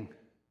to sing,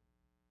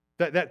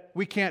 that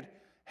we can't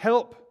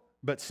help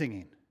but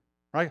singing.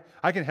 Right?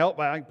 I can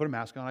put a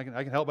mask on.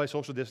 I can help by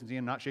social distancing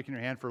and not shaking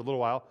your hand for a little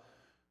while,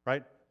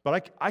 right?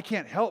 But I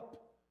can't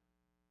help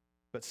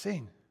but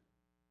sing.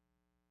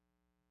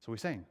 So we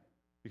sing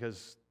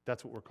because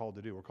that's what we're called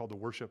to do. We're called to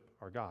worship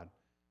our God,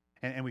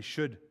 and we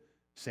should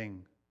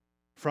sing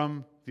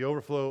from the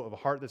overflow of a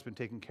heart that's been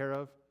taken care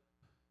of,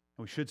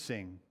 and we should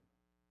sing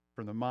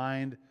from the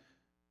mind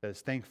that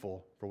is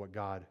thankful for what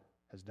God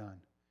has done.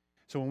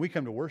 So when we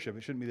come to worship,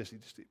 it shouldn't be this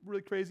just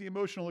really crazy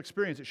emotional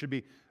experience. It should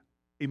be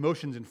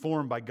emotions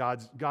informed by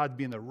God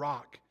being the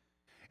rock.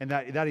 And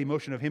that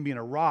emotion of Him being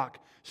a rock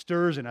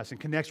stirs in us and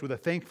connects with a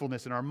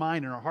thankfulness in our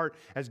mind and our heart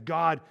as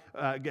God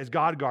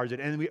guards it.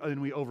 And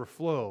we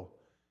overflow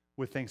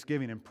with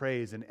thanksgiving and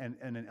praise and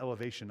an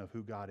elevation of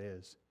who God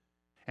is.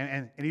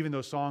 And even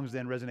those songs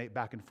then resonate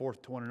back and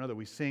forth to one another.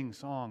 We sing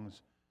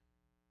songs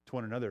to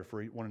one another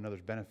for one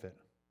another's benefit.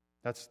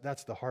 That's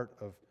the heart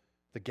of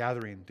the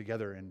gathering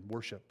together in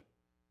worship,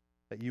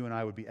 that you and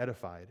I would be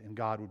edified and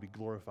God would be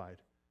glorified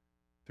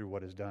through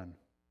what is done.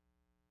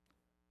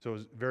 So it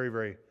was very,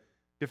 very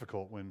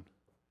difficult when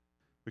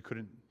we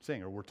couldn't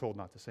sing, or we're told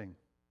not to sing.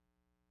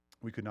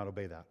 We could not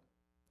obey that.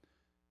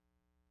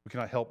 We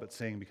cannot help but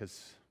sing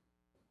because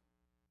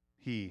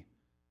He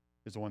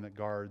is the one that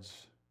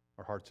guards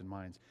our hearts and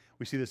minds.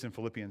 We see this in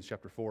Philippians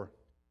chapter 4.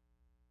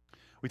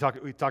 We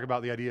talk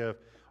about the idea of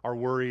our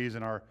worries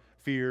and our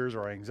fears,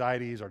 or our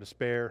anxieties, our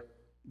despair,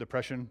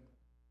 depression.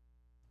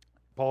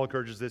 Paul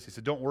encourages this. He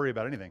said, don't worry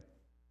about anything.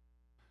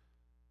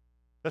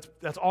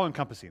 That's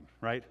all-encompassing,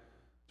 right?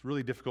 It's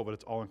really difficult, but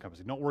it's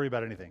all-encompassing. Don't worry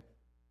about anything.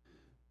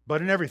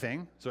 But in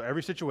everything, so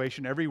every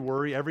situation, every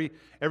worry, every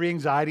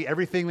anxiety,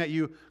 everything that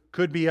you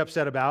could be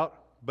upset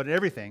about, but in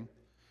everything,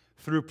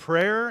 through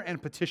prayer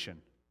and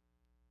petition,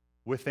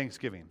 with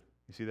thanksgiving.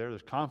 You see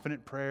there's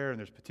confident prayer, and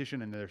there's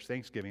petition, and there's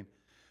thanksgiving.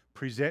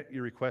 Present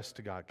your requests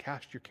to God.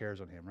 Cast your cares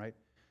on Him, right?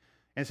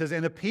 And it says,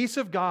 and the peace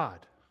of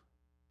God,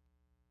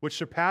 which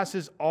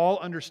surpasses all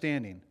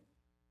understanding,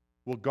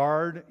 will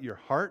guard your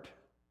heart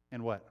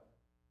and what?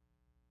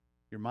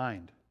 Your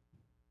mind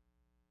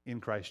in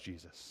Christ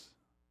Jesus.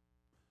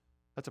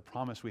 That's a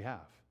promise we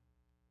have.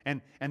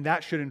 And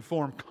that should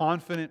inform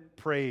confident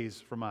praise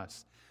from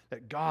us,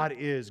 that God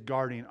is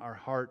guarding our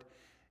heart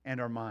and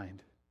our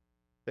mind,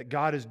 that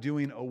God is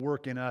doing a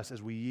work in us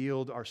as we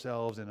yield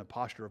ourselves in a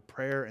posture of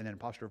prayer and then a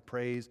posture of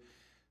praise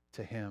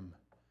to Him.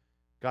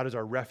 God is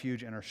our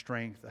refuge and our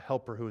strength, a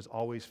helper who is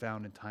always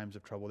found in times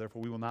of trouble.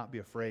 Therefore, we will not be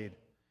afraid.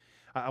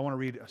 I want to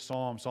read a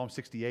Psalm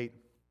 68.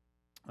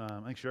 I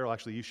think Cheryl,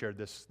 actually, you shared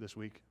this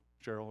week.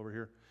 Cheryl over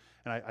here.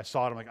 And I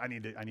saw it. I'm like, I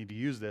need to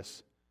use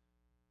this.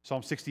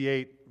 Psalm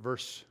 68,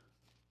 verse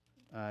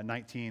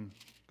 19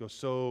 goes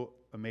so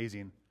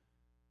amazing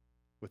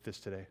with this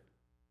today.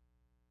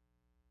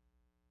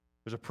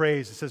 There's a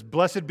praise. It says,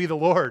 blessed be the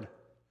Lord,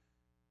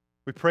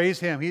 We praise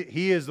Him.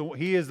 He is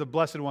the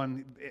blessed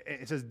one.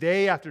 It says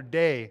day after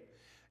day,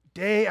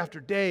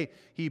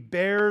 He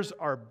bears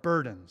our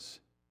burdens.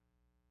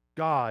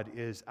 God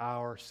is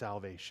our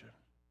salvation.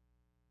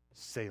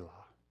 Selah.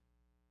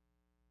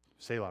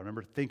 Selah.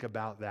 Remember, think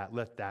about that.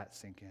 Let that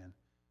sink in.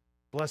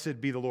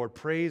 Blessed be the Lord.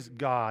 Praise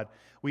God.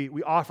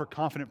 We offer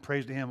confident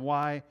praise to Him.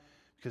 Why?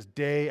 Because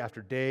day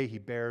after day He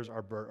bears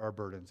our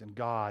burdens, and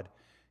God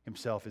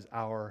Himself is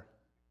our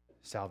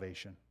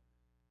salvation.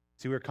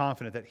 See, we're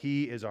confident that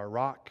He is our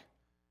rock,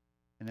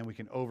 and then we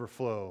can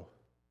overflow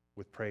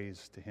with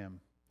praise to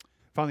Him.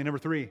 Finally, number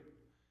 3,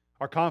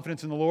 our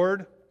confidence in the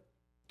Lord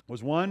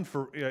was 1,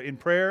 in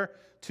prayer,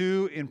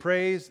 2, in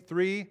praise,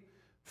 3,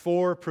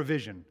 for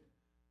provision.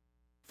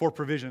 For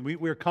provision.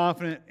 We are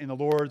confident in the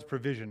Lord's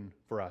provision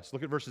for us.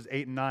 Look at verses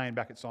 8 and 9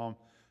 back at Psalm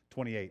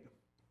 28. It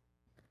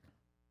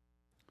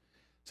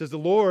says, the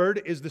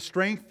Lord is the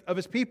strength of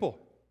His people.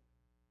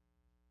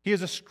 He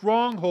is a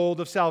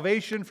stronghold of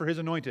salvation for His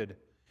anointed.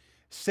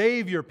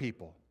 Save your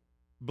people.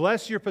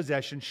 Bless your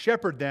possession.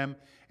 Shepherd them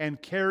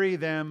and carry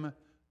them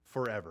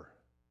forever.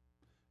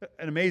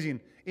 An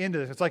amazing end to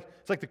this. It's like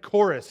the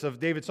chorus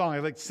of David's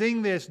song. Like,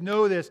 sing this,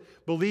 know this,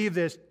 believe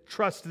this,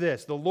 trust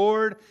this. The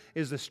Lord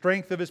is the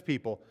strength of His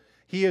people.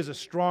 He is a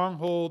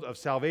stronghold of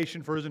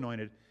salvation for His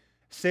anointed.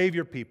 Save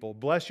your people,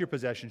 bless your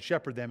possessions,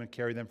 shepherd them, and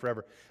carry them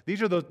forever.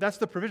 That's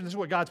the provision. This is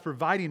what God's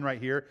providing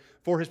right here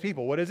for His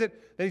people. What is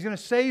it? That He's going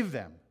to save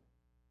them.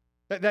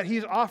 That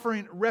He's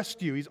offering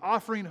rescue. He's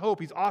offering hope.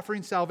 He's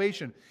offering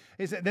salvation.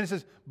 Then it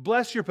says,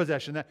 bless your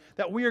possession.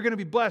 That we are going to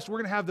be blessed. We're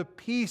going to have the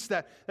peace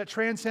that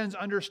transcends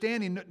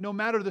understanding no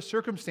matter the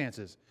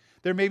circumstances.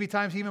 There may be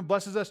times He even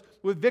blesses us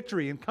with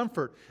victory and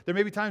comfort. There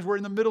may be times we're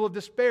in the middle of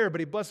despair,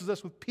 but He blesses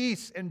us with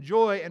peace and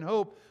joy and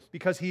hope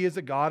because He is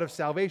the God of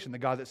salvation, the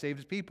God that saves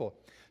His people.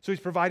 So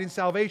He's providing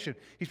salvation.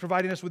 He's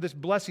providing us with this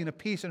blessing of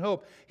peace and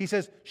hope. He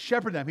says,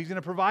 shepherd them. He's going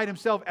to provide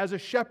Himself as a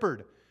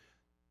shepherd.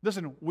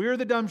 Listen, we're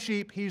the dumb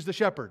sheep. He's the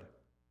shepherd.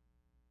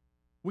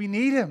 We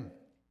need Him.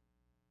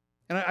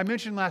 And I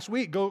mentioned last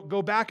week,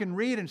 go back and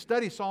read and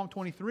study Psalm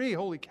 23.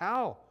 Holy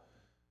cow.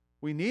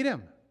 We need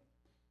Him.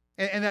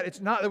 And that it's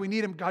not that we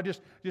need Him, God,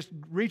 just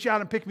reach out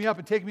and pick me up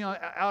and take me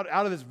out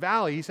of this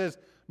valley. He says,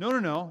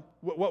 no.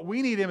 What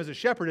we need Him as a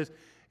shepherd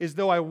is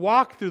though I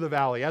walk through the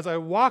valley, as I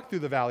walk through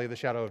the valley of the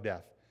shadow of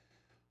death,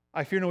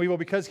 I fear no evil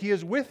because He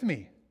is with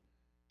me.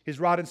 His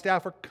rod and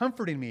staff are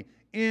comforting me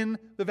in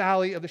the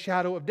valley of the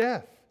shadow of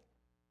death.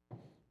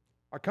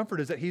 Our comfort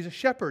is that He's a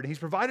shepherd. He's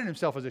provided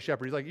Himself as a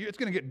shepherd. He's like, it's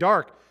going to get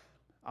dark.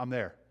 I'm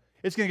there.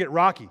 It's going to get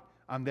rocky.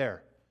 I'm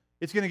there.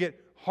 It's going to get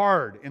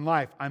hard in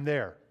life. I'm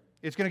there.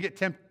 It's going to get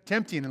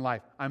tempting in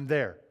life. I'm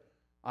there.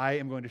 I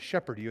am going to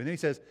shepherd you. And then He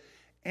says,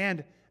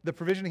 and the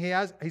provision He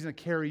has, He's going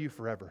to carry you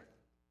forever.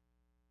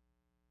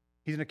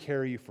 He's going to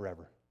carry you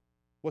forever.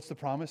 What's the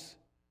promise?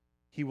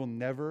 He will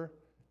never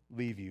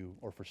leave you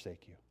or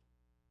forsake you.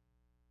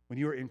 When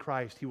you are in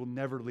Christ, He will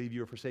never leave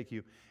you or forsake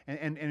you.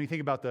 And you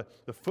think about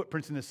the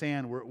footprints in the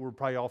sand we're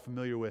probably all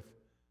familiar with.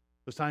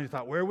 Those times you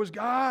thought, where was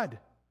God?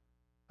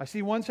 I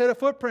see one set of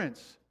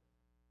footprints.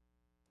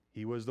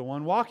 He was the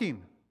one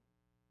walking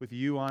with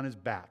you on His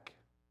back.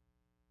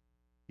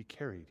 He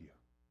carried you.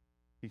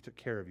 He took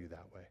care of you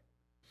that way.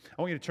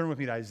 I want you to turn with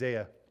me to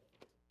Isaiah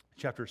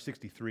chapter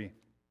 63.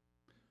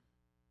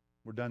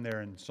 We're done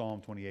there in Psalm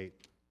 28.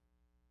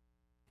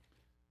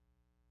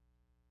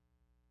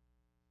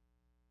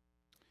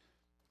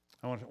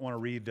 I want to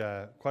read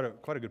quite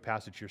a good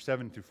passage here,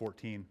 7 through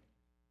 14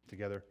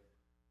 together.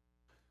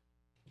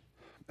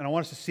 And I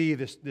want us to see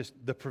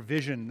the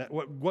provision, that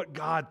what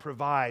God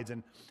provides,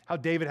 and how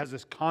David has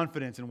this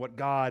confidence in what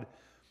God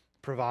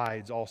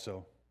provides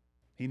also.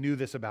 He knew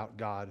this about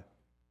God.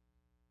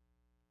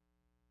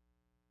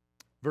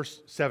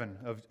 Verse 7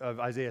 of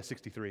Isaiah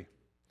 63.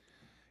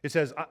 It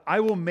says, I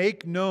will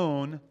make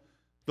known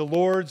the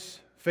Lord's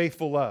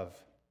faithful love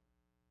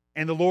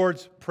and the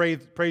Lord's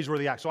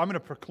praiseworthy acts. So I'm going to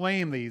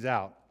proclaim these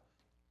out.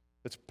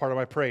 That's part of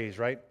my praise,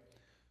 right?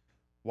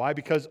 Why?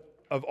 Because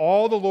of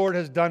all the Lord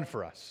has done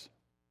for us,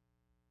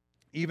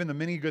 even the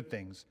many good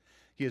things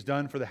He has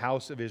done for the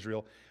house of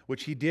Israel,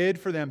 which He did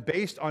for them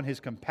based on His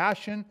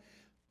compassion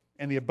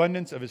and the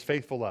abundance of His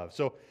faithful love.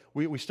 So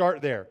we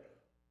start there.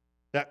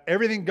 That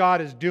everything God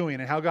is doing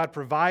and how God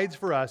provides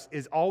for us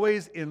is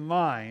always in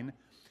line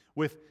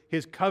with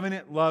His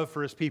covenant love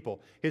for His people,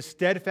 His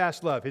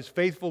steadfast love, His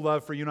faithful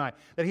love for you and I.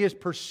 That He is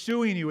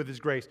pursuing you with His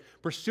grace,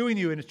 pursuing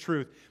you in His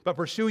truth, but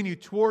pursuing you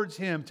towards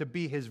Him to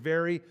be His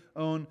very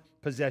own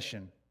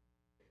possession.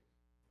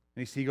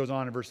 And He goes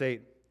on in verse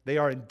 8, they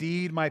are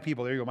indeed my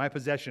people. There you go, my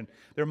possession.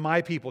 They're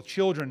my people,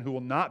 children who will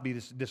not be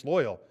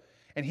disloyal.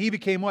 And He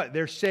became what?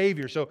 Their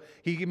Savior. So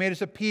He made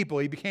us a people.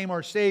 He became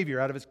our Savior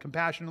out of His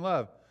compassion and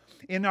love.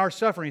 In our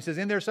suffering, He says,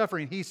 in their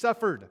suffering, He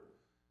suffered.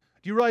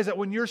 Do you realize that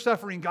when you're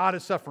suffering, God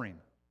is suffering?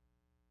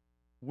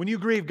 When you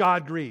grieve,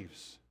 God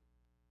grieves.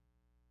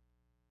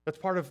 That's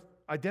part of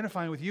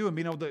identifying with you and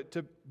being able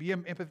to be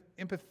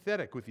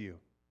empathetic with you.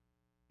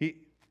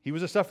 He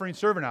was a suffering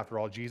servant after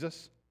all,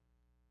 Jesus.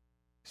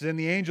 He says, and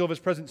the angel of his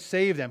presence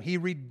saved them. He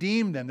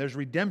redeemed them. There's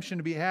redemption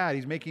to be had.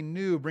 He's making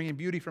new, bringing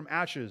beauty from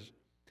ashes.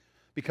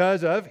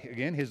 Because of,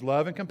 again, his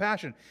love and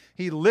compassion.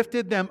 He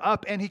lifted them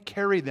up and he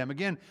carried them.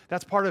 Again,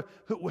 that's part of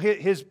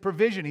his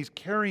provision. He's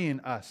carrying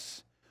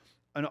us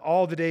in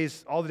all the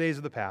days of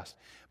the past.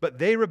 But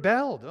they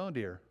rebelled. Oh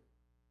dear.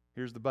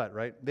 Here's the but,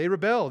 right? They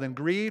rebelled and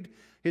grieved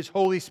his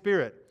Holy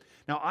Spirit.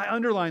 Now, I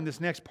underline this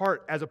next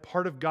part as a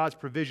part of God's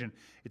provision.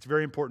 It's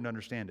very important to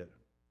understand it.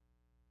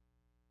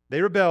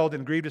 They rebelled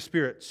and grieved his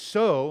Spirit,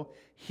 so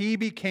he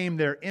became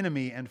their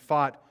enemy and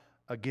fought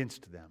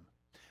against them.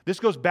 This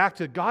goes back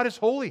to God is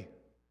holy.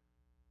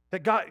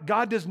 That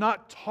God does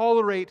not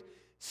tolerate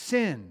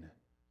sin.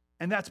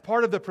 And that's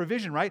part of the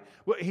provision, right?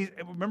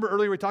 Remember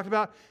earlier we talked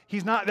about,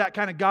 he's not that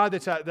kind of God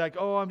that's like,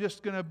 oh, I'm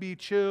just going to be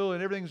chill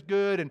and everything's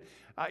good and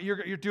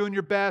you're doing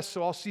your best,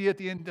 so I'll see you at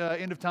the end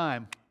of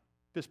time.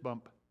 Fist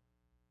bump.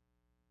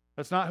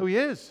 That's not who he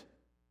is.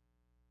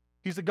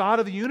 He's the God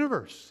of the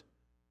universe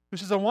who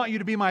says, I want you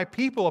to be my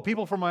people, a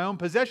people for my own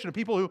possession, a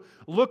people who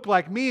look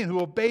like me and who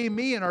obey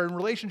me and are in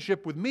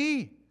relationship with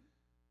me.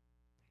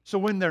 So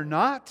when they're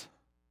not,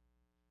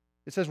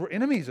 it says we're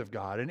enemies of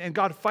God, and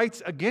God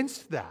fights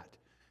against that.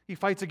 He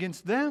fights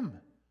against them.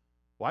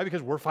 Why?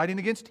 Because we're fighting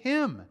against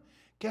him.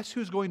 Guess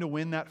who's going to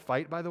win that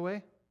fight, by the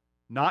way?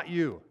 Not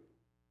you.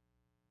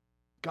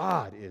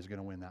 God is going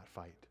to win that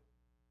fight.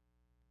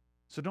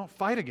 So don't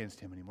fight against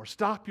him anymore.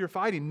 Stop your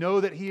fighting. Know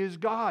that he is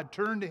God.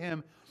 Turn to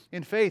him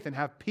in faith and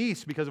have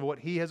peace because of what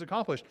he has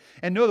accomplished.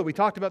 And know that we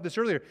talked about this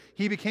earlier.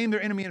 He became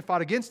their enemy and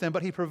fought against them,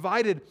 but he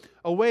provided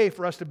a way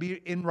for us to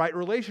be in right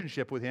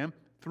relationship with him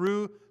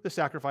through the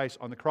sacrifice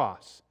on the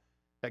cross.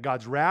 That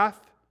God's wrath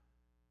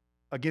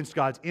against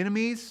God's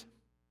enemies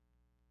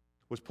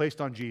was placed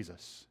on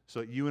Jesus so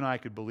that you and I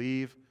could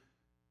believe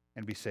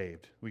and be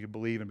saved. We could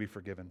believe and be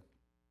forgiven.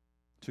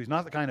 So he's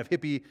not the kind of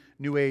hippie,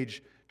 new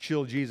age,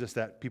 chill Jesus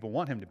that people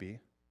want him to be.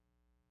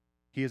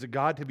 He is a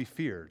God to be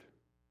feared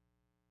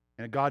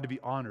and a God to be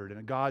honored and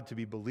a God to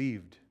be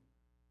believed,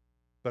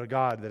 but a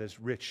God that is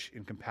rich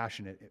and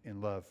compassionate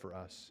in love for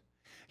us.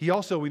 He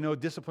also, we know,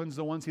 disciplines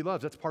the ones he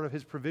loves. That's part of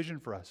his provision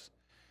for us.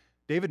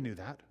 David knew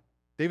that.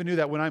 David knew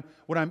that when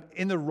I'm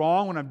in the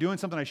wrong, when I'm doing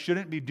something I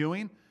shouldn't be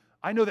doing,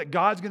 I know that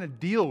God's going to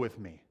deal with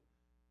me.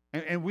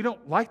 And we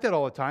don't like that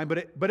all the time,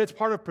 but it's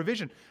part of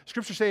provision.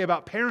 Scriptures say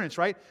about parents,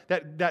 right,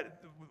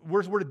 that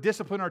we're to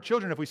discipline our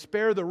children. If we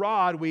spare the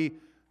rod, we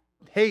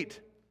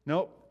hate.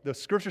 No, the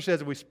Scripture says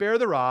if we spare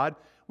the rod,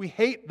 we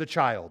hate the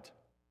child.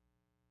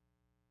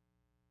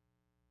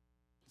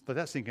 Let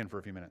that sink in for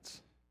a few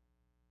minutes.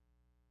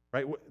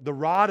 Right? The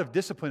rod of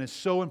discipline is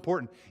so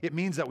important. It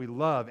means that we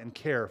love and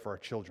care for our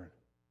children.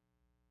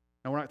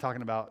 Now, we're not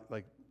talking about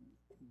like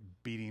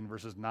beating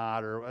versus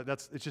not, or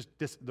it's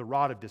just the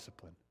rod of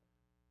discipline.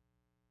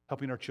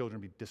 Helping our children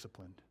be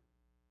disciplined.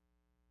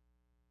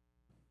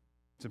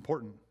 It's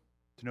important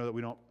to know that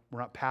we're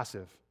not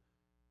passive.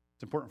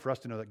 It's important for us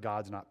to know that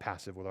God's not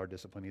passive with our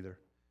discipline either.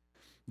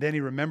 Then he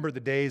remembered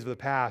the days of the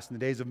past and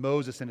the days of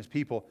Moses and his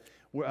people.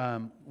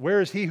 Where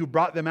is he who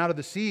brought them out of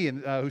the sea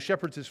and who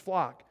shepherds his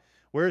flock?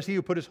 Where is he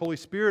who put his Holy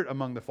Spirit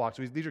among the flocks?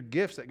 So these are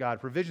gifts that God,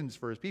 provisions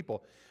for his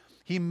people.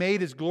 He made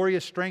his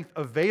glorious strength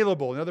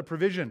available, another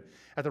provision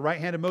at the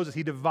right hand of Moses.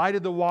 He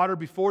divided the water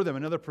before them,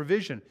 another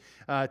provision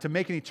to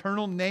make an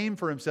eternal name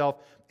for himself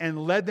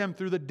and led them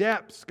through the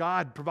depths.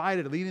 God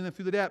provided, leading them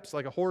through the depths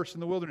like a horse in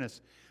the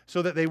wilderness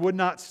so that they would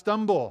not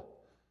stumble.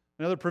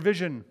 Another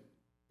provision,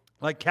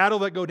 like cattle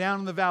that go down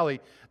in the valley,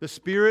 the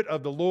Spirit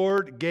of the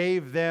Lord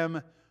gave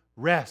them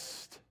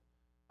rest.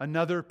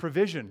 Another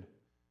provision.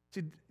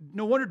 See,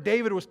 no wonder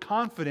David was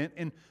confident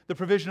in the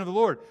provision of the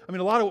Lord. I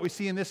mean, a lot of what we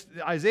see in this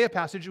Isaiah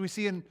passage, we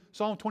see in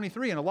Psalm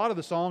 23 and a lot of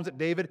the Psalms that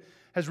David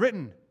has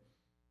written.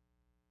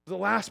 The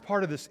last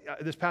part of this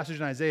passage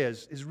in Isaiah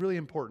is really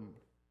important.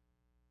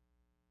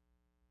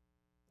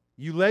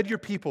 You led your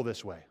people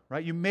this way,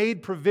 right? You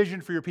made provision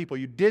for your people.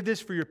 You did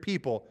this for your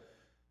people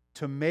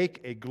to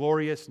make a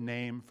glorious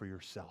name for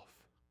yourself.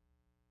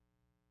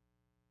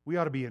 We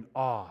ought to be in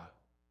awe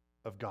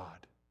of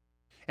God.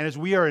 And as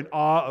we are in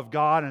awe of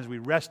God, and as we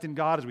rest in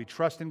God, as we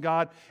trust in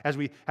God, as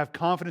we have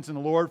confidence in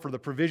the Lord for the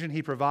provision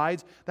he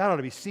provides, that ought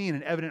to be seen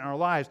and evident in our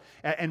lives.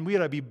 And we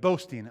ought to be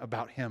boasting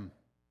about him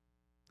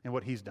and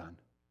what he's done.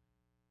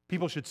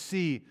 People should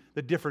see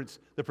the difference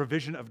the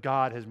provision of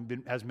God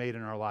has made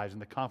in our lives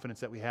and the confidence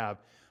that we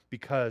have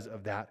because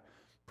of that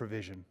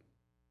provision.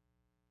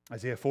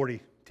 Isaiah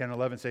 40, 10 and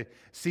 11 say,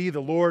 "See,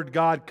 the Lord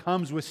God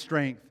comes with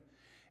strength,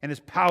 and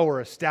his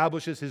power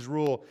establishes his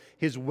rule.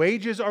 His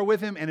wages are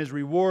with him, and his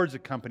rewards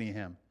accompany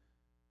him.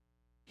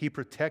 He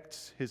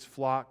protects his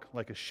flock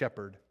like a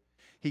shepherd.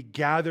 He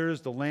gathers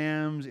the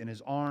lambs in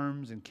his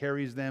arms and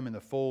carries them in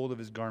the fold of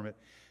his garment.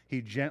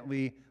 He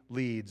gently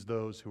leads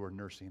those who are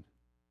nursing."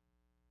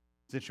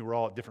 Essentially, we're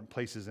all at different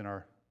places in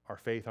our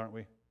faith, aren't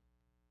we?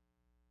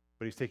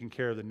 But he's taking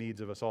care of the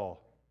needs of us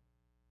all.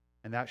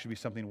 And that should be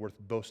something worth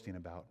boasting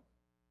about.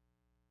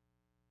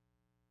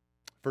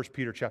 1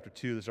 Peter chapter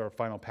 2, this is our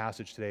final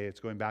passage today. It's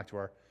going back to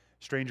our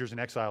Strangers and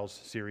Exiles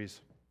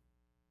series.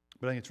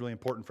 But I think it's really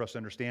important for us to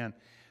understand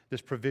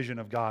this provision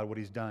of God, what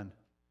He's done.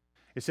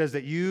 It says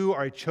that you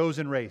are a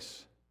chosen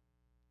race,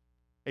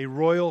 a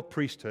royal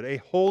priesthood, a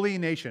holy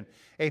nation,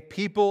 a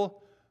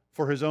people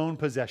for His own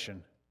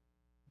possession,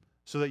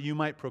 so that you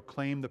might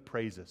proclaim the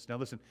praises. Now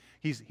listen,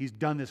 He's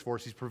done this for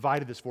us. He's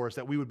provided this for us,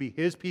 that we would be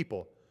His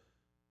people,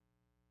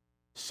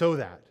 so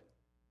that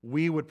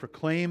we would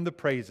proclaim the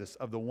praises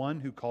of the one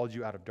who called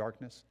you out of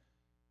darkness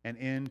and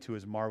into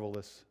His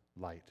marvelous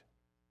light.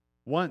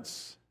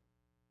 Once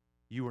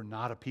you were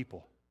not a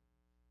people,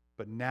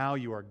 but now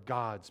you are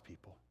God's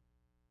people.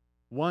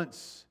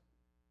 Once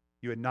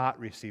you had not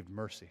received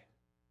mercy,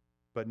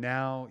 but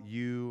now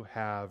you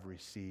have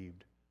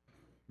received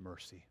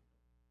mercy.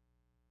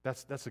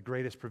 That's the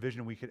greatest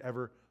provision we could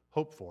ever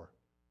hope for,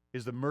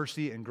 is the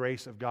mercy and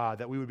grace of God,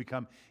 that we would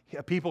become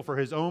a people for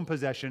His own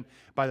possession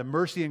by the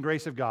mercy and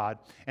grace of God,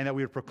 and that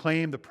we would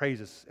proclaim the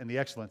praises and the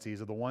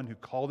excellencies of the one who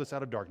called us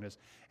out of darkness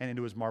and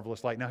into His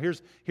marvelous light. Now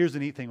here's the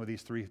neat thing with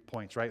these 3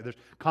 points, right? There's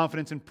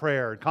confidence in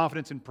prayer, and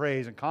confidence in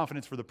praise, and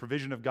confidence for the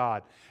provision of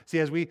God. See,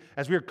 as we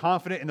are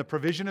confident in the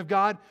provision of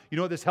God, you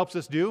know what this helps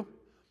us do?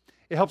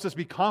 It helps us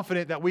be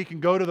confident that we can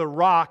go to the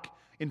rock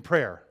in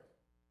prayer.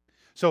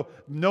 So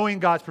knowing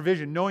God's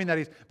provision, knowing that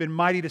He's been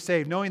mighty to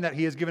save, knowing that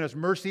He has given us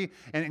mercy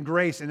and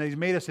grace, and that He's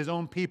made us His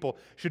own people,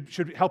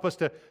 should help us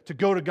to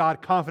go to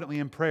God confidently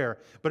in prayer.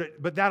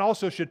 But that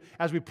also should,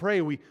 as we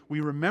pray, we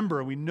remember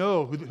and we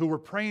know who we're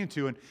praying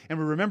to, and we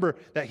remember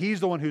that He's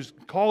the one who's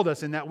called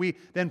us, and that we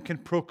then can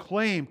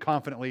proclaim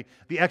confidently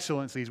the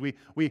excellencies.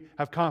 We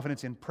have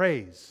confidence in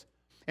praise.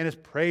 And as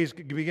praise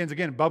begins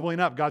again, bubbling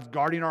up, God's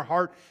guarding our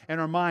heart and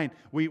our mind.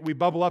 We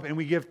bubble up and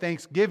we give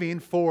thanksgiving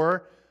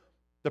for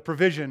the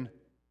provision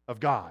of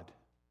God.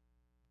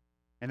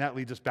 And that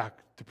leads us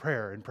back to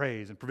prayer and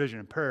praise and provision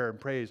and prayer and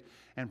praise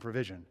and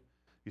provision.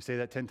 You say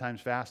that 10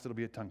 times fast, it'll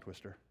be a tongue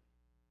twister.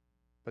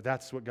 But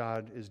that's what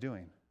God is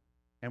doing.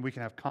 And we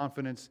can have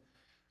confidence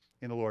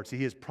in the Lord. See,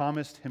 He has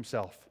promised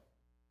Himself.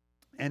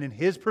 And in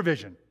His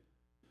provision,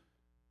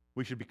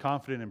 we should be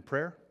confident in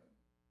prayer,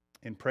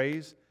 in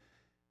praise,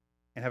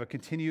 and have a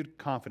continued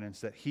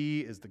confidence that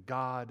He is the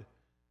God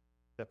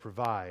that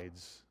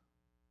provides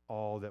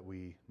all that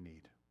we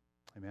need.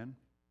 Amen?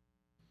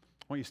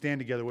 I want you to stand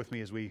together with me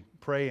as we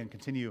pray and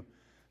continue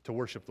to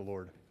worship the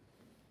Lord.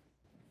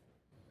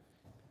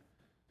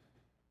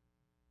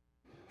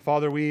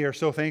 Father, we are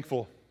so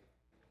thankful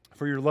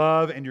for Your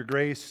love and Your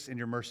grace and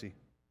Your mercy.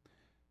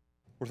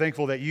 We're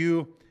thankful that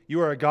You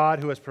are a God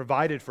who has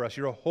provided for us.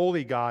 You're a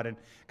holy God. And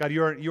God,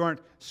 you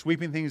aren't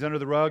sweeping things under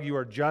the rug. You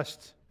are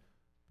just.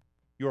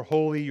 You're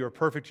holy, you're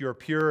perfect, you're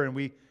pure, and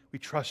we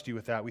trust You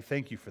with that. We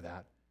thank You for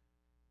that.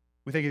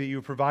 We thank You that You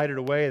have provided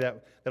a way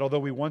that although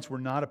we once were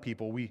not a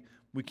people, we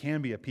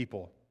can be a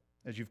people,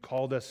 as You've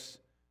called us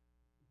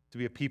to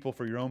be a people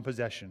for Your own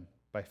possession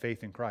by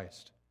faith in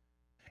Christ.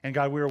 And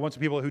God, we were once a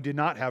people who did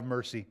not have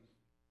mercy.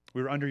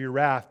 We were under Your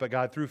wrath, but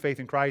God, through faith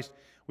in Christ,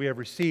 we have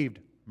received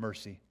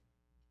mercy.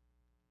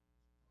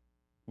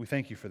 We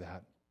thank You for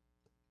that.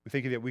 We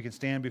thank You that we can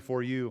stand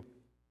before You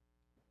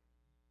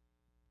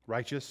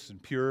righteous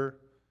and pure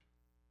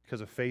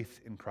because of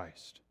faith in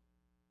Christ.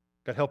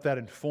 God, help that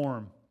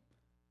inform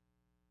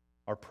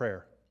our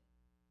prayer.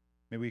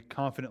 May we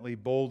confidently,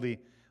 boldly,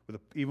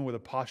 even with a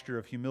posture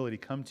of humility,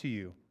 come to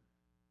You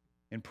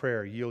in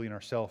prayer, yielding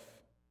ourselves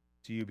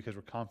to You because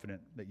we're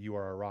confident that You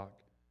are our rock.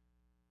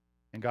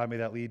 And God, may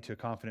that lead to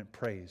confident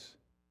praise,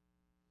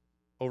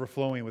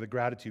 overflowing with a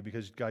gratitude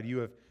because, God, You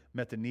have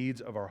met the needs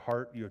of our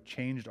heart. You have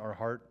changed our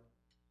heart,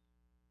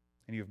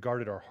 and You have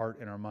guarded our heart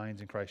and our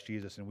minds in Christ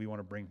Jesus, and we want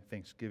to bring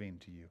thanksgiving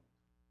to You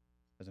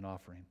as an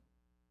offering.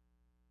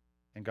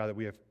 And God, that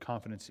we have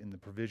confidence in the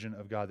provision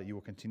of God, that You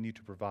will continue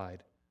to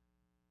provide.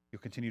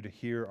 You'll continue to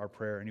hear our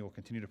prayer, and You will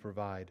continue to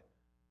provide.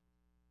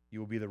 You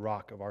will be the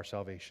rock of our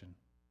salvation,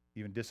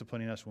 even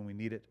disciplining us when we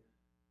need it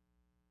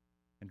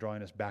and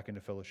drawing us back into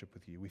fellowship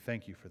with You. We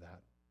thank You for that.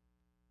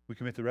 We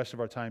commit the rest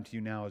of our time to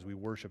You now as we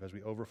worship, as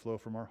we overflow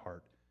from our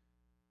heart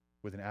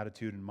with an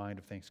attitude and mind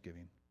of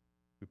thanksgiving.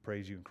 We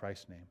praise You in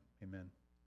Christ's name. Amen.